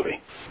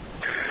 Absolutely.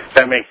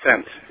 That makes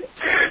sense.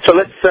 So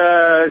let's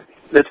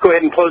go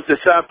ahead and close this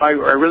up. I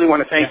really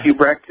want to thank you,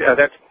 Brecht.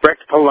 That's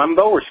Brecht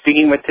Palombo we're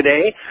speaking with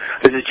today.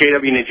 This is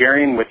J.W.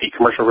 Nigerian with the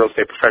Commercial Real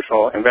Estate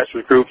Professional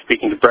Investors Group,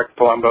 speaking to Brecht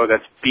Palombo.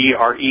 That's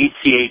Brecht,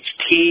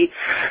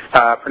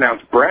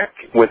 pronounced Brecht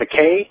with a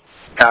K.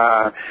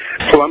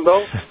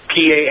 Palombo,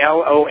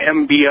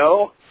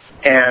 Palombo.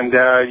 And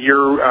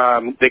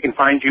they can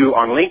find you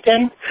on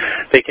LinkedIn.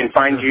 They can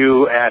find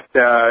you at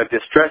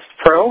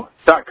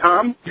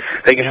distressedpro.com.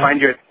 They can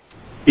find you at,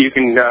 you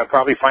can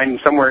probably find them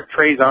somewhere at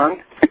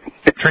Tranzon.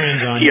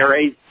 Tranzon,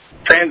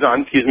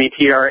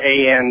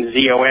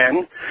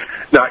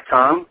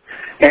 TRANZON.com.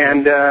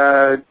 And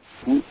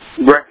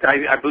Brecht,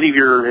 I believe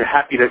you're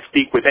happy to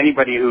speak with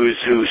anybody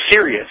who's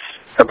serious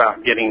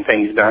about getting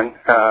things done.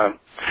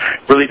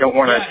 Really don't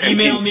want to...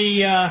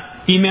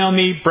 Email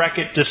me, Brecht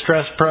at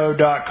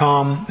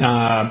distressedpro.com,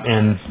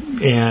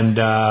 and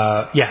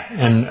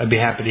I'd be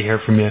happy to hear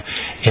from you,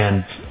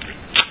 and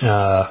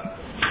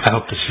I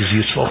hope this is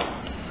useful.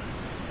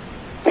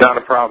 Not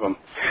a problem.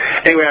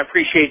 Anyway, I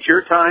appreciate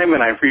your time,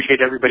 and I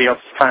appreciate everybody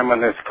else's time on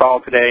this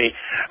call today.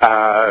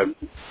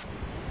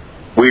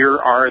 We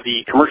are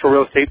the Commercial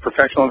Real Estate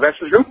Professional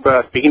Investors Group,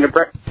 speaking to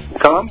Brecht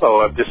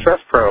Palombo of Distress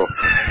Pro.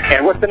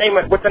 And what's the name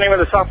of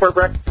the software,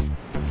 Brecht?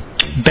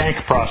 Bank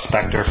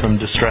Prospector from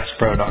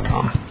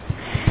DistressPro.com.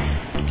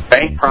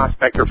 Bank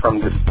Prospector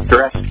from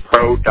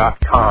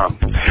DistressPro.com.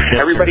 Yes,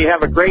 everybody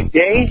have a great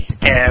day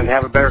and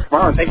have a better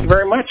tomorrow. And thank you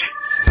very much.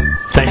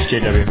 Thanks,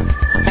 JW.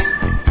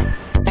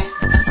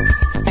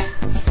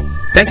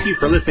 Thank you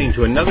for listening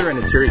to another in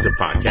a series of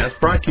podcasts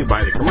brought to you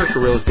by the Commercial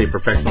Real Estate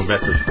Professional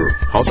Investors Group,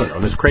 also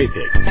known as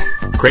CREPIG.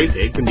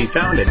 CREPIG can be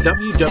found at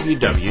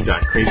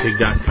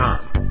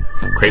www.crepig.com.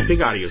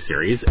 CREPIG Audio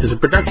Series is a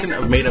production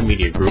of Meta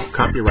Media Group,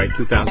 copyright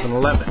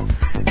 2011,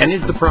 and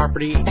is the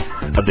property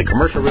of the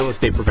Commercial Real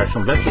Estate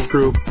Professional Investors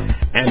Group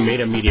and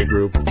Meta Media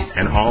Group,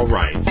 and all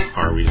rights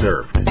are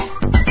reserved.